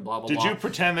book and blah blah. Did you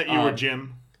pretend that you were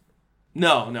Jim?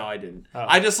 No, I didn't. Oh.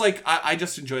 I just I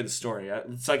just enjoyed the story.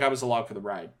 It's like I was along for the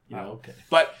ride. You know? Okay.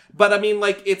 But I mean,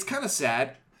 like, it's kind of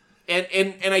sad.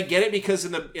 And I get it because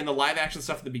in the live action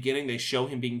stuff at the beginning they show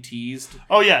him being teased.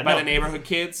 Oh yeah, by the neighborhood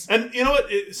kids. And you know what?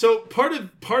 So part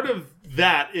of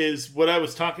that is what I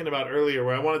was talking about earlier,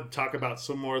 where I wanted to talk about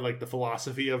some more like the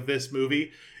philosophy of this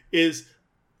movie.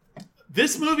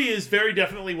 This movie is very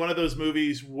definitely one of those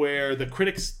movies where the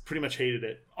critics pretty much hated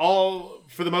it. All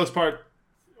for the most part.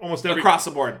 Almost every across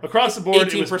the board,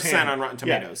 18% on Rotten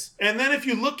Tomatoes. Yeah. And then if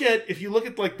you look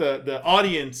at like the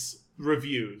audience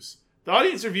reviews, the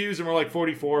audience reviews are more like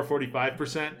 44 or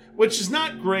 45%, which is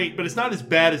not great, but it's not as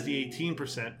bad as the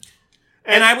 18%.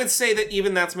 And I would say that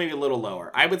even that's maybe a little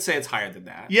lower. I would say it's higher than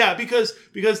that. Yeah, because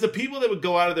the people that would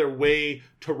go out of their way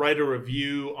to write a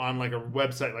review on like a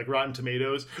website like Rotten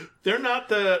Tomatoes, they're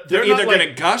either going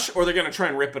to gush or they're going to try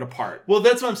and rip it apart. Well,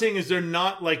 that's what I'm saying is they're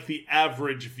not like the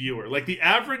average viewer. Like the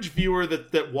average viewer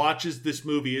that watches this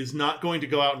movie is not going to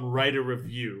go out and write a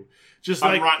review. Just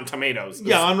on like Rotten Tomatoes.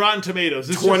 Yeah, on Rotten Tomatoes.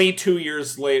 It's 23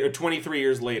 years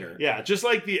later. Yeah, just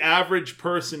like the average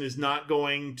person is not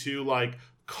going to like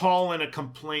call in a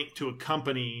complaint to a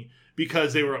company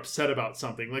because they were upset about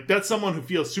something. Like that's someone who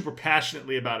feels super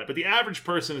passionately about it, but the average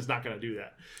person is not going to do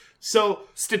that. So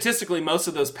statistically, most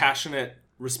of those passionate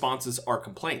responses are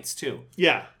complaints too.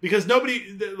 Yeah, because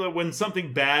when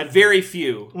something bad, very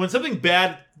few. When something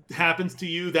bad happens to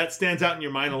you, that stands out in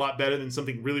your mind a lot better than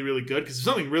something really, really good. Because if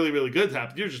something really, really good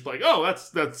happens, you're just like, oh,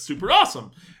 that's super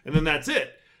awesome, and then that's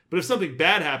it. But if something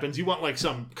bad happens, you want like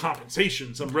some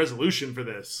compensation, some resolution for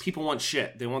this. People want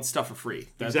shit. They want stuff for free.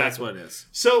 That's what it is.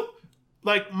 So,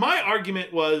 like, my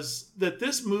argument was that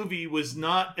this movie was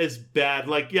not as bad.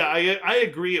 Like, yeah, I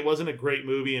agree it wasn't a great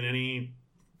movie in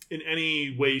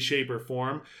any way, shape, or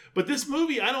form. But this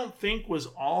movie, I don't think was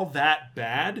all that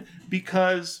bad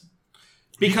because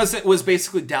it was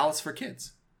basically Dallas for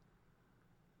kids.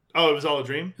 Oh, it was all a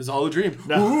dream? It was all a dream.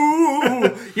 No.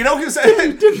 Ooh. You know,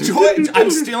 I'm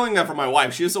stealing that from my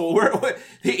wife. She was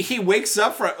he wakes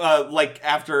up like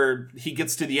after he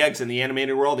gets to the eggs in the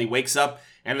animated world. He wakes up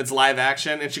and it's live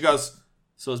action, and she goes,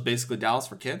 "So it's basically Dallas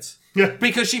for kids?" Yeah.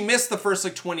 Because she missed the first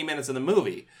like 20 minutes of the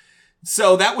movie.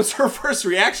 So that was her first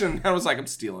reaction. I was like, "I'm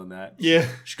stealing that." Yeah.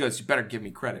 She goes, "You better give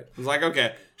me credit." I was like,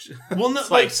 "Okay." Well, no,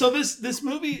 so this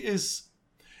movie is.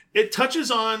 It touches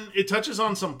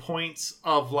on some points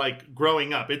of like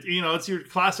growing up. It's your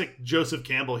classic Joseph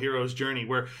Campbell hero's journey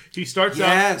where he starts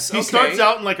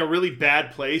out in like a really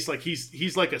bad place. Like he's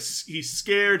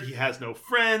scared. He has no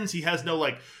friends. He has no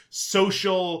like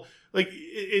social, like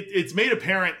it's made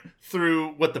apparent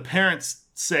through what the parents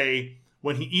say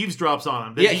when he eavesdrops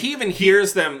on him. He even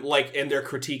hears them like in their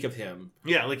critique of him.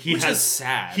 Yeah, like which is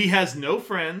sad. He has no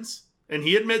friends. And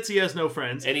he admits he has no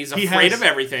friends. And he's afraid of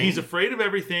everything. He's afraid of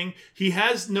everything. He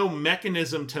has no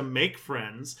mechanism to make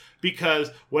friends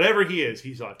because whatever he is,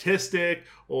 he's autistic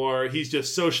or he's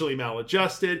just socially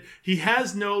maladjusted. He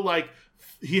has no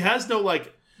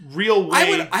real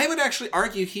way. I would actually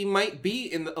argue he might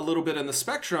be a little bit in the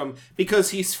spectrum because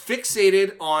he's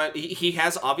fixated on, he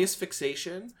has obvious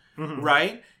fixation,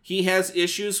 right? He has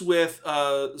issues with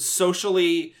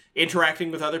socially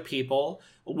interacting with other people,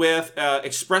 with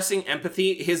expressing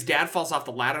empathy. His dad falls off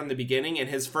the ladder in the beginning, and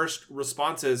his first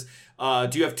response is, do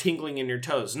you have tingling in your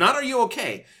toes? Not, are you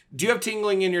okay? Do you have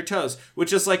tingling in your toes?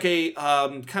 Which is like a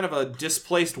kind of a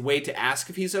displaced way to ask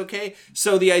if he's okay.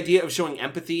 So the idea of showing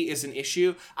empathy is an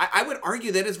issue. I would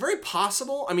argue that it's very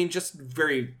possible. I mean,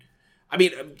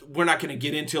 we're not going to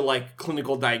get into like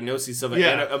clinical diagnoses of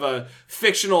a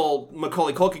fictional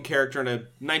Macaulay Culkin character in a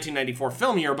 1994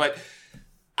 film here, but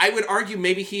I would argue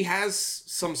maybe he has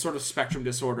some sort of spectrum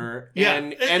disorder,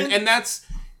 and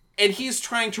he's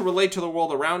trying to relate to the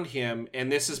world around him,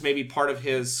 and this is maybe part of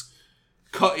his.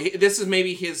 This is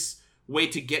maybe his way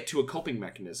to get to a coping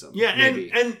mechanism. Yeah,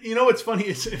 and you know what's funny?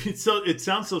 It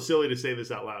sounds so silly to say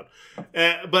this out loud,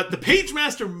 but the Page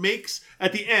Master makes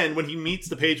at the end when he meets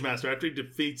the Page Master after he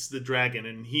defeats the dragon,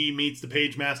 and he meets the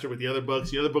Page Master with the other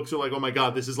books. The other books are like, oh my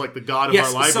god, this is like the god of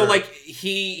our library. So like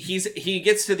he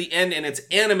gets to the end and it's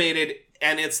animated.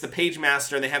 And it's the Page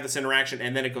Master, and they have this interaction,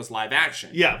 and then it goes live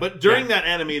action. Yeah, but during that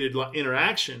animated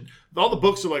interaction, all the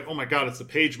books are like, oh my god, it's the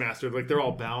Page Master. Like, they're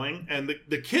all bowing. And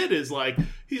the kid is like,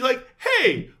 he's like,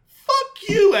 hey, fuck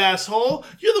you, asshole.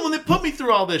 You're the one that put me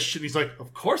through all this shit. And he's like,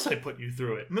 of course I put you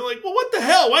through it. And they're like, well, what the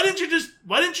hell? Why didn't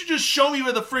you just show me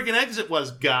where the freaking exit was,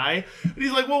 guy? And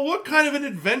he's like, well, what kind of an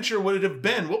adventure would it have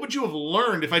been? What would you have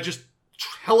learned if I just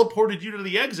teleported you to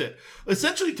the exit.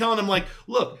 Essentially telling him, like,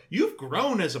 look, you've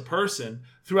grown as a person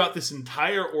throughout this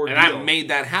entire ordeal. And I made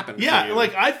that happen for Yeah, you.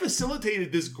 like, I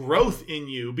facilitated this growth in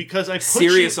you because I put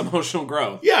Serious you... emotional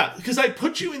growth. Yeah, because I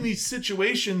put you in these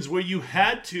situations where you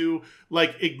had to,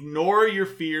 like, ignore your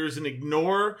fears and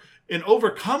ignore and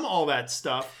overcome all that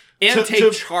stuff. And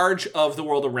take charge of the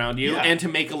world around you, Yeah. and to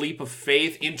make a leap of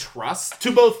faith in trust.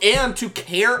 To both... And to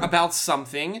care about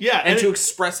something. Yeah, and to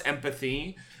express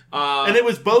empathy. And it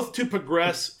was both to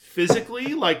progress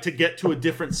physically, like to get to a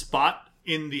different spot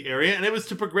in the area, and it was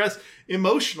to progress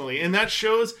emotionally. And that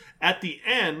shows at the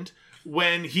end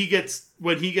when he gets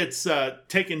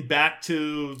taken back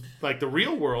to, like, the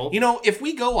real world. You know, if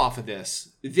we go off of this,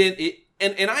 then it...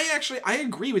 And I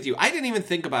agree with you. I didn't even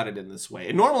think about it in this way.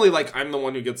 And normally, like, I'm the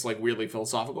one who gets, like, weirdly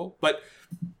philosophical. But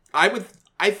I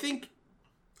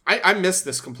miss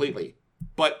this completely.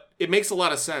 But it makes a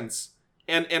lot of sense.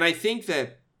 And I think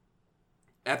that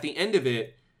at the end of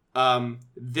it,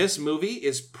 this movie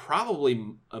is probably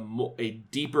a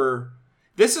deeper...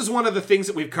 This is one of the things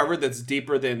that we've covered that's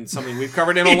deeper than something we've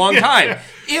covered in a long time.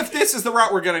 If this is the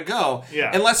route we're going to go.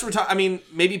 Yeah. Unless we're talking... I mean,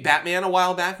 maybe Batman a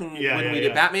while back when we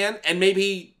did Batman. And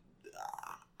maybe...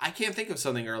 I can't think of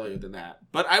something earlier than that.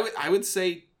 But I would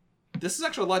say this is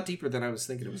actually a lot deeper than I was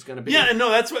thinking it was going to be. Yeah, and no,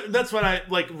 that's what I...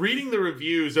 Like, reading the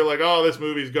reviews, they're like, oh, this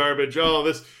movie's garbage. Oh,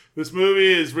 this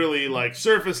movie is really, like,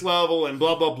 surface level and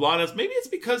blah, blah, blah. And maybe it's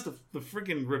because the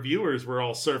freaking reviewers were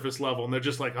all surface level. And they're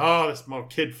just like, oh, this more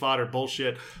kid fodder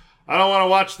bullshit. I don't want to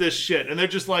watch this shit. And they're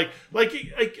just like I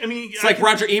mean... It's like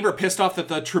Roger Ebert pissed off that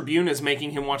the Tribune is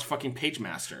making him watch fucking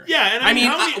Pagemaster. Yeah, and I mean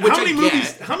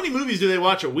how many movies do they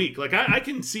watch a week? Like, I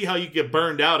can see how you get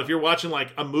burned out if you're watching,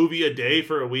 like, a movie a day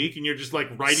for a week and you're just, like,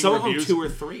 writing reviews. 2 or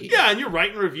 3. Yeah, and you're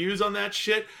writing reviews on that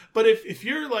shit. But if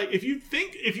you're, like, if you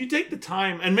take the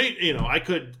time, and maybe, you know,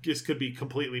 this could be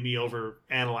completely me over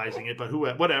analyzing it, but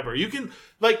whatever. You can,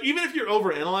 like, even if you're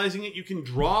over analyzing it, you can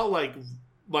draw, like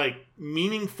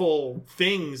meaningful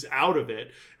things out of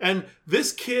it. And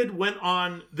this kid went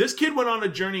on a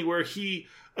journey where he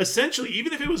essentially,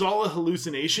 even if it was all a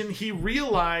hallucination, he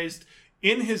realized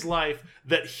in his life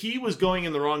that he was going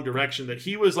in the wrong direction, that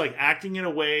he was, like, acting in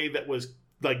a way that was,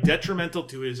 like, detrimental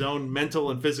to his own mental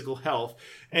and physical health.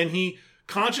 And he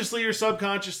consciously or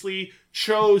subconsciously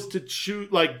chose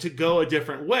to go a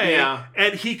different way. Yeah.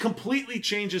 And he completely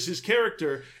changes his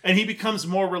character, and he becomes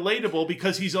more relatable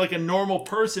because he's, like, a normal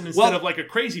person instead of, like, a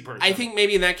crazy person. I think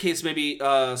maybe in that case, maybe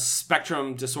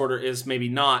spectrum disorder is maybe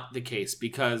not the case,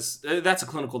 because that's a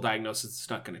clinical diagnosis. It's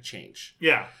not going to change.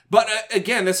 Yeah. But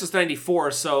again, this was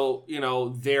 94, so, you know,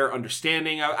 their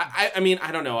understanding. I mean,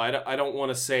 I don't know. I don't want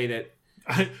to say that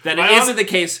it isn't the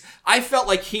case. I felt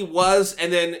like he was,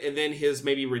 and then his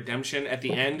maybe redemption at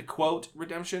the end, quote,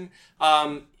 redemption,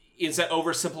 is that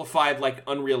oversimplified, like,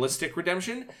 unrealistic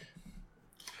redemption.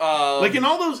 Like, in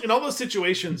all those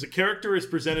situations, a character is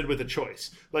presented with a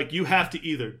choice. Like, you have to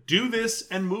either do this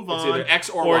and move on, either X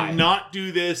or Y. not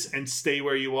do this and stay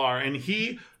where you are. And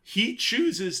he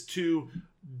chooses to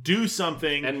do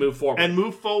something and move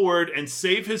forward and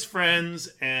save his friends,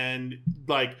 and,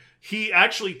 like, he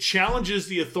actually challenges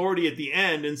the authority at the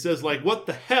end and says, like, what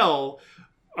the hell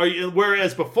are you?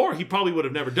 Whereas before, he probably would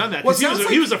have never done that, because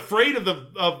he was afraid of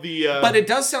the But it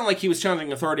does sound like he was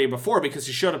challenging authority before, because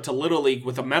he showed up to Little League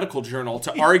with a medical journal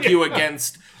to argue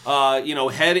against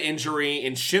head injury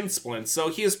and shin splints. So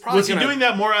he is probably Was he doing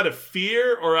that more out of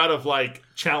fear or out of, like,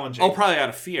 challenging? Oh, probably out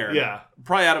of fear. Yeah.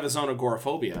 Probably out of his own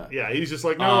agoraphobia. Yeah, he's just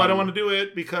like, no, I don't want to do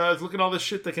it because look at all this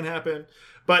shit that can happen.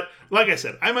 But like I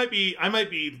said, I might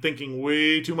be thinking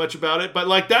way too much about it. But,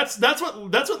 like, that's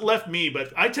what left me.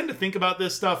 But I tend to think about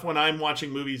this stuff when I'm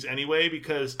watching movies anyway,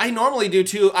 because I normally do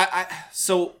too.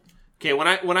 When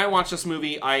I watched this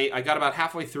movie, I got about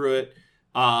halfway through it.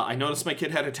 I noticed my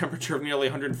kid had a temperature of nearly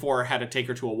 104. Had to take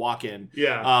her to a walk-in.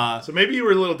 Yeah. So maybe you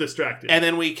were a little distracted. And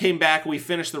then we came back. We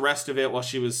finished the rest of it while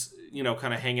she was,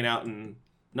 kind of hanging out and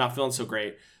not feeling so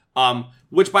great.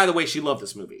 Which, by the way, she loved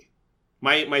this movie.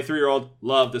 My 3-year-old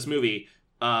loved this movie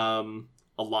a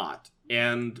lot.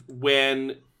 And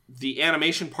when the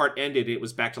animation part ended, it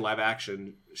was back to live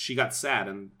action. She got sad,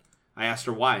 and I asked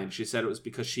her why, and she said it was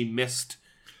because she missed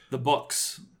the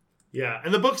books. Yeah,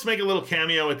 and the books make a little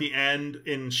cameo at the end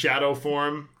in shadow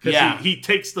form. Yeah. He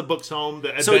takes the books home,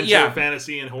 the adventure,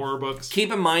 fantasy, and horror books.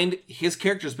 Keep in mind, his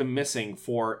character's been missing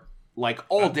for, like,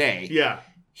 all day. Yeah.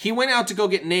 He went out to go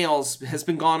get nails, has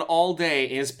been gone all day,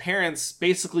 and his parents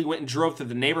basically went and drove through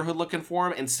the neighborhood looking for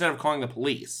him instead of calling the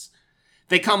police.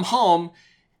 They come home,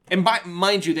 And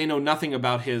mind you, they know nothing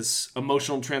about his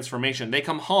emotional transformation. They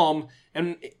come home,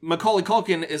 and Macaulay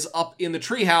Culkin is up in the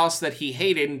treehouse that he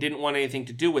hated and didn't want anything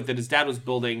to do with, that his dad was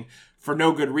building for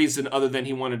no good reason other than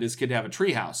he wanted his kid to have a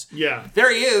treehouse. Yeah.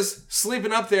 There he is,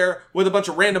 sleeping up there with a bunch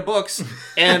of random books.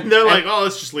 And they're like, oh,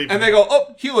 let's just leave him. And they go,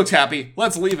 oh, he looks happy.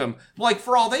 Let's leave him. Like,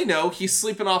 for all they know, he's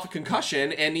sleeping off a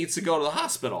concussion and needs to go to the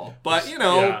hospital. But,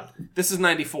 this is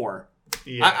 94.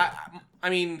 Yeah. I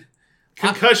mean...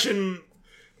 Concussion...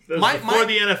 before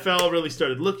the NFL really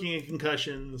started looking at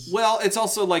concussions. Well, it's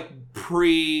also like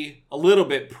a little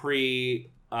bit pre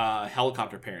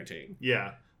helicopter parenting.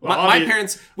 Yeah. Well, my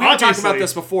parents, we were talking about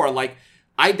this before. Like,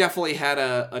 I definitely had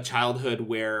a childhood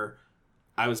where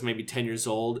I was maybe 10 years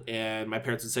old and my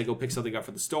parents would say, go pick something up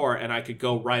from the store, and I could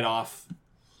go right off,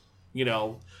 I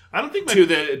don't think to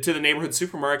the neighborhood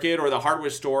supermarket or the hardware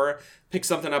store, pick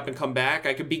something up and come back.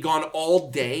 I could be gone all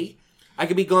day. I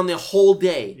could be gone the whole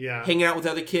day, hanging out with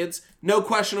other kids. No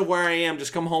question of where I am.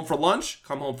 Just come home for lunch,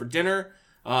 come home for dinner,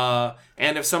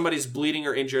 and if somebody's bleeding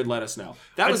or injured, let us know.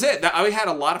 That was it. I had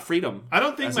a lot of freedom. I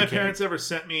don't think my parents ever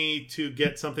sent me to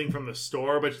get something from the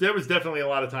store, but there was definitely a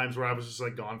lot of times where I was just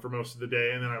like gone for most of the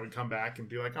day, and then I would come back and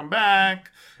be like, I'm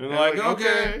back. And like,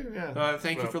 okay. Yeah.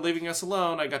 Thank you for leaving us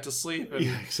alone. I got to sleep. And,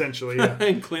 essentially,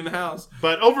 and clean the house.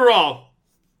 But overall,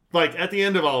 like at the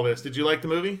end of all this, did you like the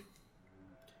movie?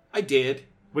 I did.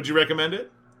 Would you recommend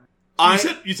it?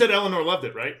 You said Eleanor loved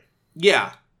it, right?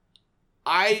 Yeah.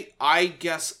 I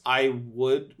guess I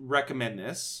would recommend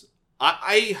this.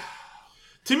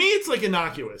 To me, it's like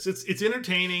innocuous. It's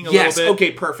entertaining a little bit.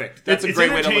 Okay, perfect. That's a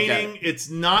great way to look at it. It's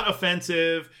not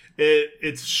offensive.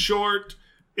 It's short.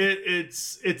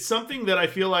 It's something that I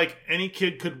feel like any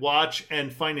kid could watch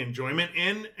and find enjoyment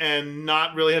in and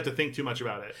not really have to think too much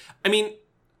about it. I mean,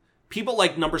 people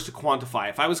like numbers to quantify.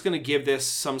 If I was going to give this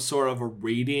some sort of a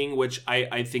rating, which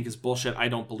I think is bullshit, I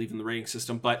don't believe in the rating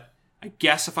system, but I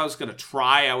guess if I was going to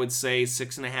try, I would say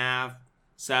 6.5,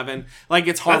 7. Like,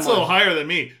 it's harmless. That's a little higher than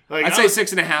me. Like, I'd say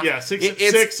 6.5. Yeah,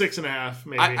 6.5,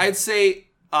 maybe. I'd say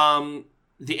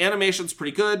the animation's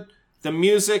pretty good. The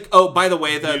music. Oh, by the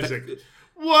way, the music.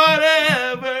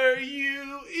 Whatever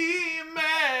you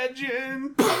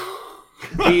imagine.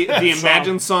 The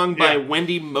Imagine song by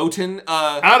Wendy Moten.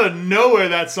 Out of nowhere,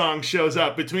 that song shows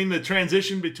up between the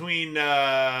transition between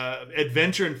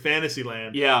adventure and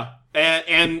Fantasyland. Yeah,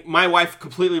 and my wife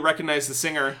completely recognized the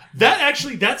singer.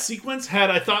 That sequence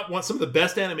had, I thought, some of the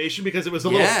best animation because it was the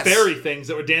little fairy things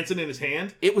that were dancing in his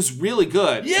hand. It was really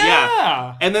good.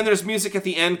 Yeah. And then there's music at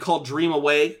the end called Dream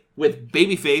Away with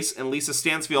Babyface and Lisa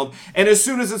Stansfield. And as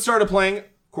soon as it started playing,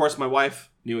 of course, my wife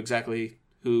knew exactly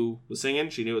who was singing.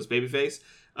 She knew it was Babyface.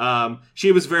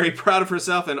 She was very proud of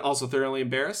herself and also thoroughly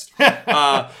embarrassed.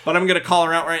 But I'm going to call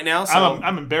her out right now. So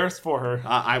I'm embarrassed for her.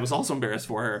 I was also embarrassed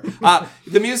for her.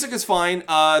 The music is fine.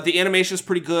 The animation is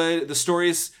pretty good. The story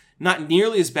is not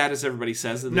nearly as bad as everybody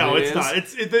says. No, it's not.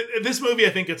 This movie,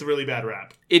 I think, gets a really bad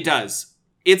rap. It does.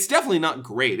 It's definitely not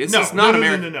great. It's just not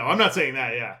American. No. I'm not saying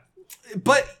that. Yeah.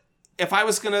 But if I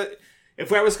was gonna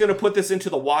put this into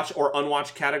the watch or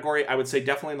unwatched category, I would say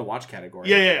definitely in the watch category.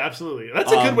 Yeah, absolutely.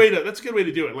 That's a good way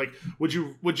to do it. Like, would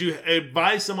you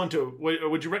advise someone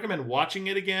would you recommend watching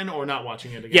it again or not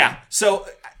watching it again? Yeah. So,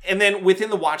 and then within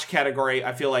the watch category,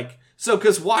 I feel like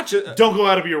because watch it. Don't go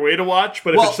out of your way to watch,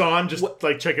 but if it's on, just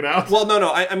check it out. Well,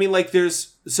 no. I mean, like, in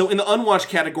the unwatched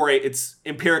category, it's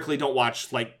empirically don't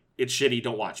watch. Like, it's shitty.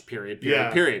 Don't watch.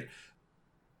 Period.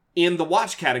 In the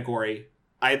watch category,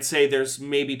 I'd say there's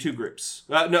maybe 2 groups.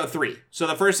 No, 3. So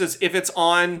the first is if it's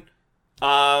on,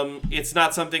 it's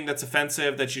not something that's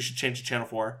offensive that you should change the channel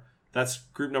for. That's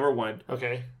group number 1.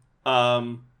 Okay.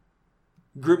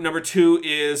 Group number 2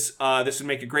 is this would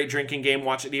make a great drinking game.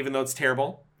 Watch it even though it's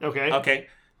terrible. Okay.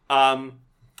 And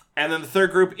then the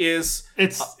third group is...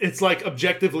 It's like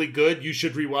objectively good. You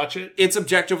should rewatch it. It's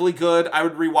objectively good. I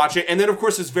would rewatch it. And then, of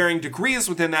course, there's varying degrees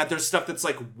within that. There's stuff that's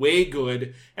like way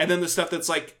good. And then there's stuff that's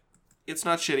like... It's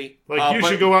not shitty. Like, you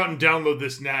should go out and download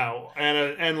this now.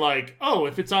 And like,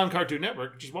 if it's on Cartoon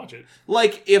Network, just watch it.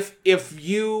 Like, if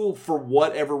you, for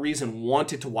whatever reason,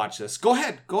 wanted to watch this, go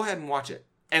ahead and watch it.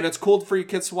 And it's cool for your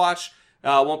kids to watch.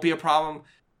 Won't be a problem.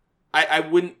 I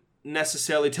wouldn't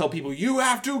necessarily tell people, you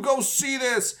have to go see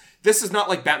this. This is not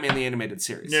like Batman the Animated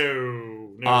Series.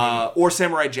 No. Or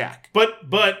Samurai Jack. But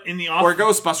in the off... Or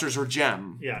Ghostbusters or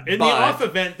Gem. Yeah. In the off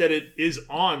event that it is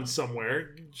on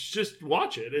somewhere, just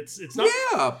watch it. It's not...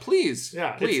 Yeah, please.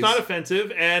 Yeah, please. It's not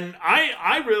offensive. And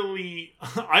I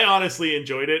honestly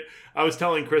enjoyed it. I was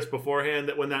telling Chris beforehand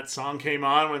that when that song came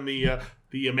on, when the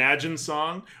Imagine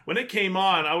song, when it came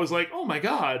on, I was like, oh my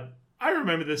God, I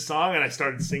remember this song, and I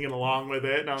started singing along with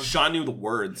it. And Sean knew the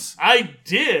words. I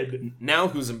did. Now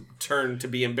who's turn to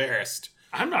be embarrassed?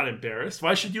 I'm not embarrassed.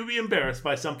 Why should you be embarrassed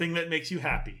by something that makes you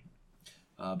happy?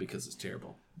 Because it's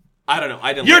terrible. I don't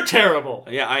know. You're terrible.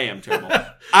 Yeah, I am terrible.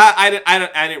 I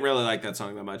didn't really like that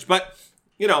song that much, but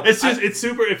you know, it's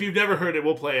super. If you've never heard it,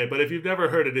 we'll play it. But if you've never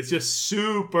heard it, it's just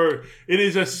super. It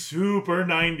is a super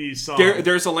 90s song.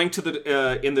 There's a link to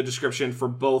the in the description for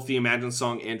both the Imagine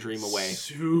song and Dream Away.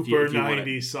 Super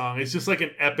 90s song. It's just like an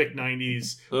epic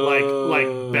 90s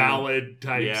like ballad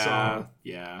type song.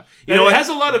 Yeah. You know, it has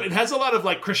a lot of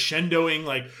like crescendoing,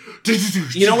 like.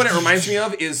 You know what it reminds me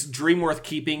of is Dream Worth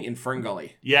Keeping in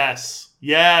Ferngully.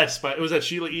 Yes, but was that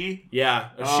Sheila E? Yeah,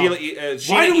 Sheila.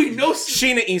 Why do we know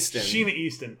Sheena Easton? Sheena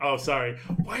Easton. Oh, sorry.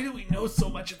 Why do we know so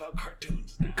much about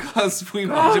cartoons? Because we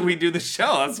do the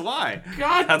show. That's why.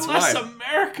 That's bless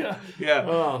America. Yeah.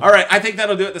 Oh. All right. I think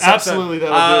that'll do it. This Absolutely,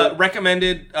 episode. that'll do it.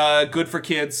 Recommended. Good for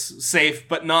kids. Safe,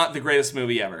 but not the greatest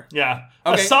movie ever. Yeah.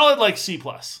 Okay. A solid like C+.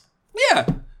 Yeah.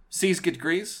 C's get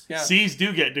degrees. Yeah. C's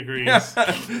do get degrees.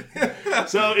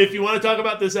 So if you want to talk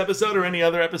about this episode or any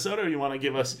other episode, or you want to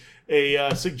give us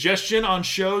a suggestion on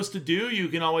shows to do, you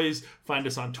can always find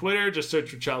us on Twitter. Just search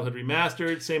for Childhood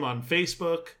Remastered. Same on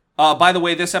Facebook. By the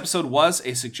way, this episode was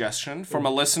a suggestion from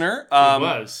a listener. It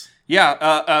was.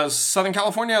 Yeah, a Southern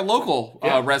California local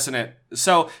resident.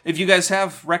 So if you guys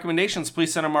have recommendations,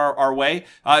 please send them our way.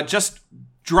 Just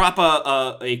drop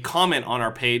a comment on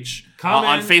our page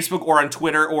on Facebook or on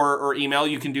Twitter or email.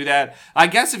 You can do that. I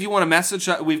guess if you want to message,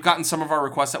 we've gotten some of our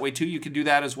requests that way too. You can do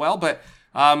that as well. But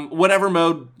whatever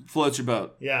mode floats your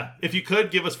boat. Yeah. If you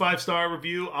could, give us 5-star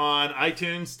review on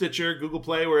iTunes, Stitcher, Google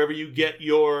Play, wherever you get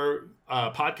your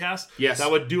podcast. Yes.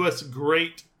 That would do us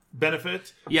great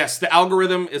benefit. Yes. The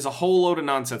algorithm is a whole load of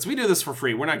nonsense. We do this for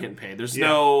free. We're not getting paid. There's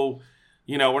no...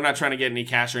 You know, we're not trying to get any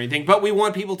cash or anything, but we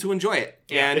want people to enjoy it.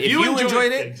 And if you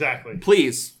enjoyed it, exactly,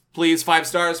 please, 5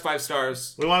 stars, 5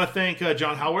 stars. We want to thank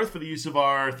John Howarth for the use of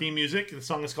our theme music. The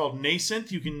song is called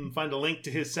Nascent. You can find a link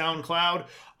to his SoundCloud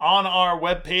on our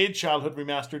webpage,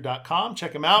 childhoodremastered.com.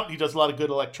 Check him out. He does a lot of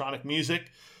good electronic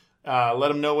music.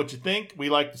 Let him know what you think. We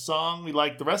like the song. We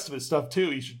like the rest of his stuff,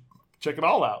 too. You should check it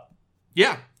all out.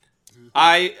 Yeah.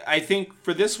 I think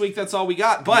for this week, that's all we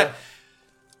got. But... Yeah.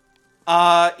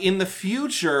 In the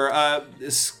future, at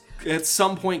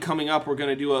some point coming up, we're going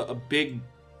to do a big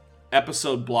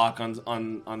episode block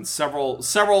on several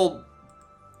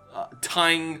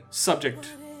tying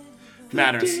subject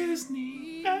matters.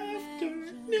 Disney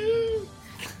afternoon.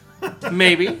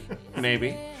 Maybe.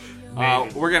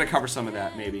 We're going to cover some of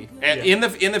that. Maybe in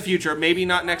the future. Maybe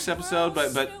not next episode,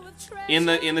 but in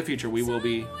the future we will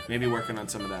be maybe working on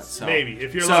some of that. So maybe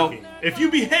if you're lucky, if you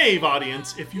behave,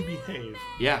 audience, if you behave.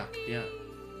 Yeah.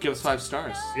 Give us 5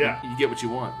 stars. Yeah, you get what you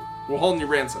want. We're holding you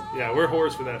ransom. Yeah, we're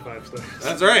whores for that 5 stars.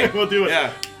 That's right. We'll do it.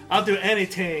 Yeah, I'll do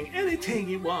anything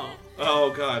you want.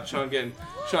 Oh God, Sean getting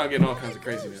all kinds of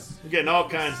craziness. We're getting all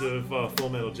kinds of Full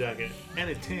Metal Jacket.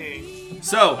 Anything.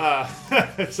 So,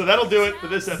 so that'll do it for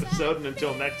this episode. And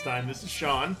until next time, this is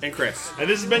Sean and Chris, and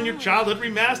this has been your Childhood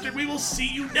Remastered. We will see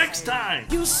you next time.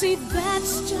 You see,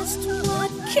 that's just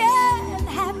what can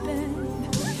happen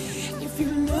if you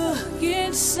look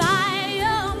inside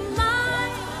your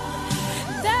mind.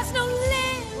 There's no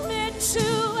limit to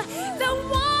the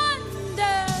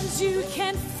wonders you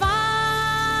can find.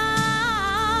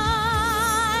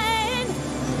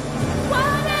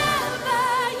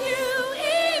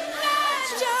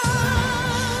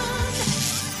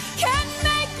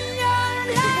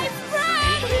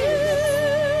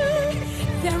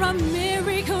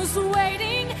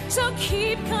 So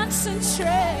keep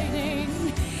concentrating,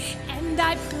 and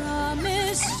I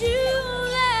promise you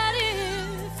that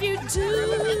if you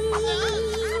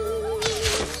do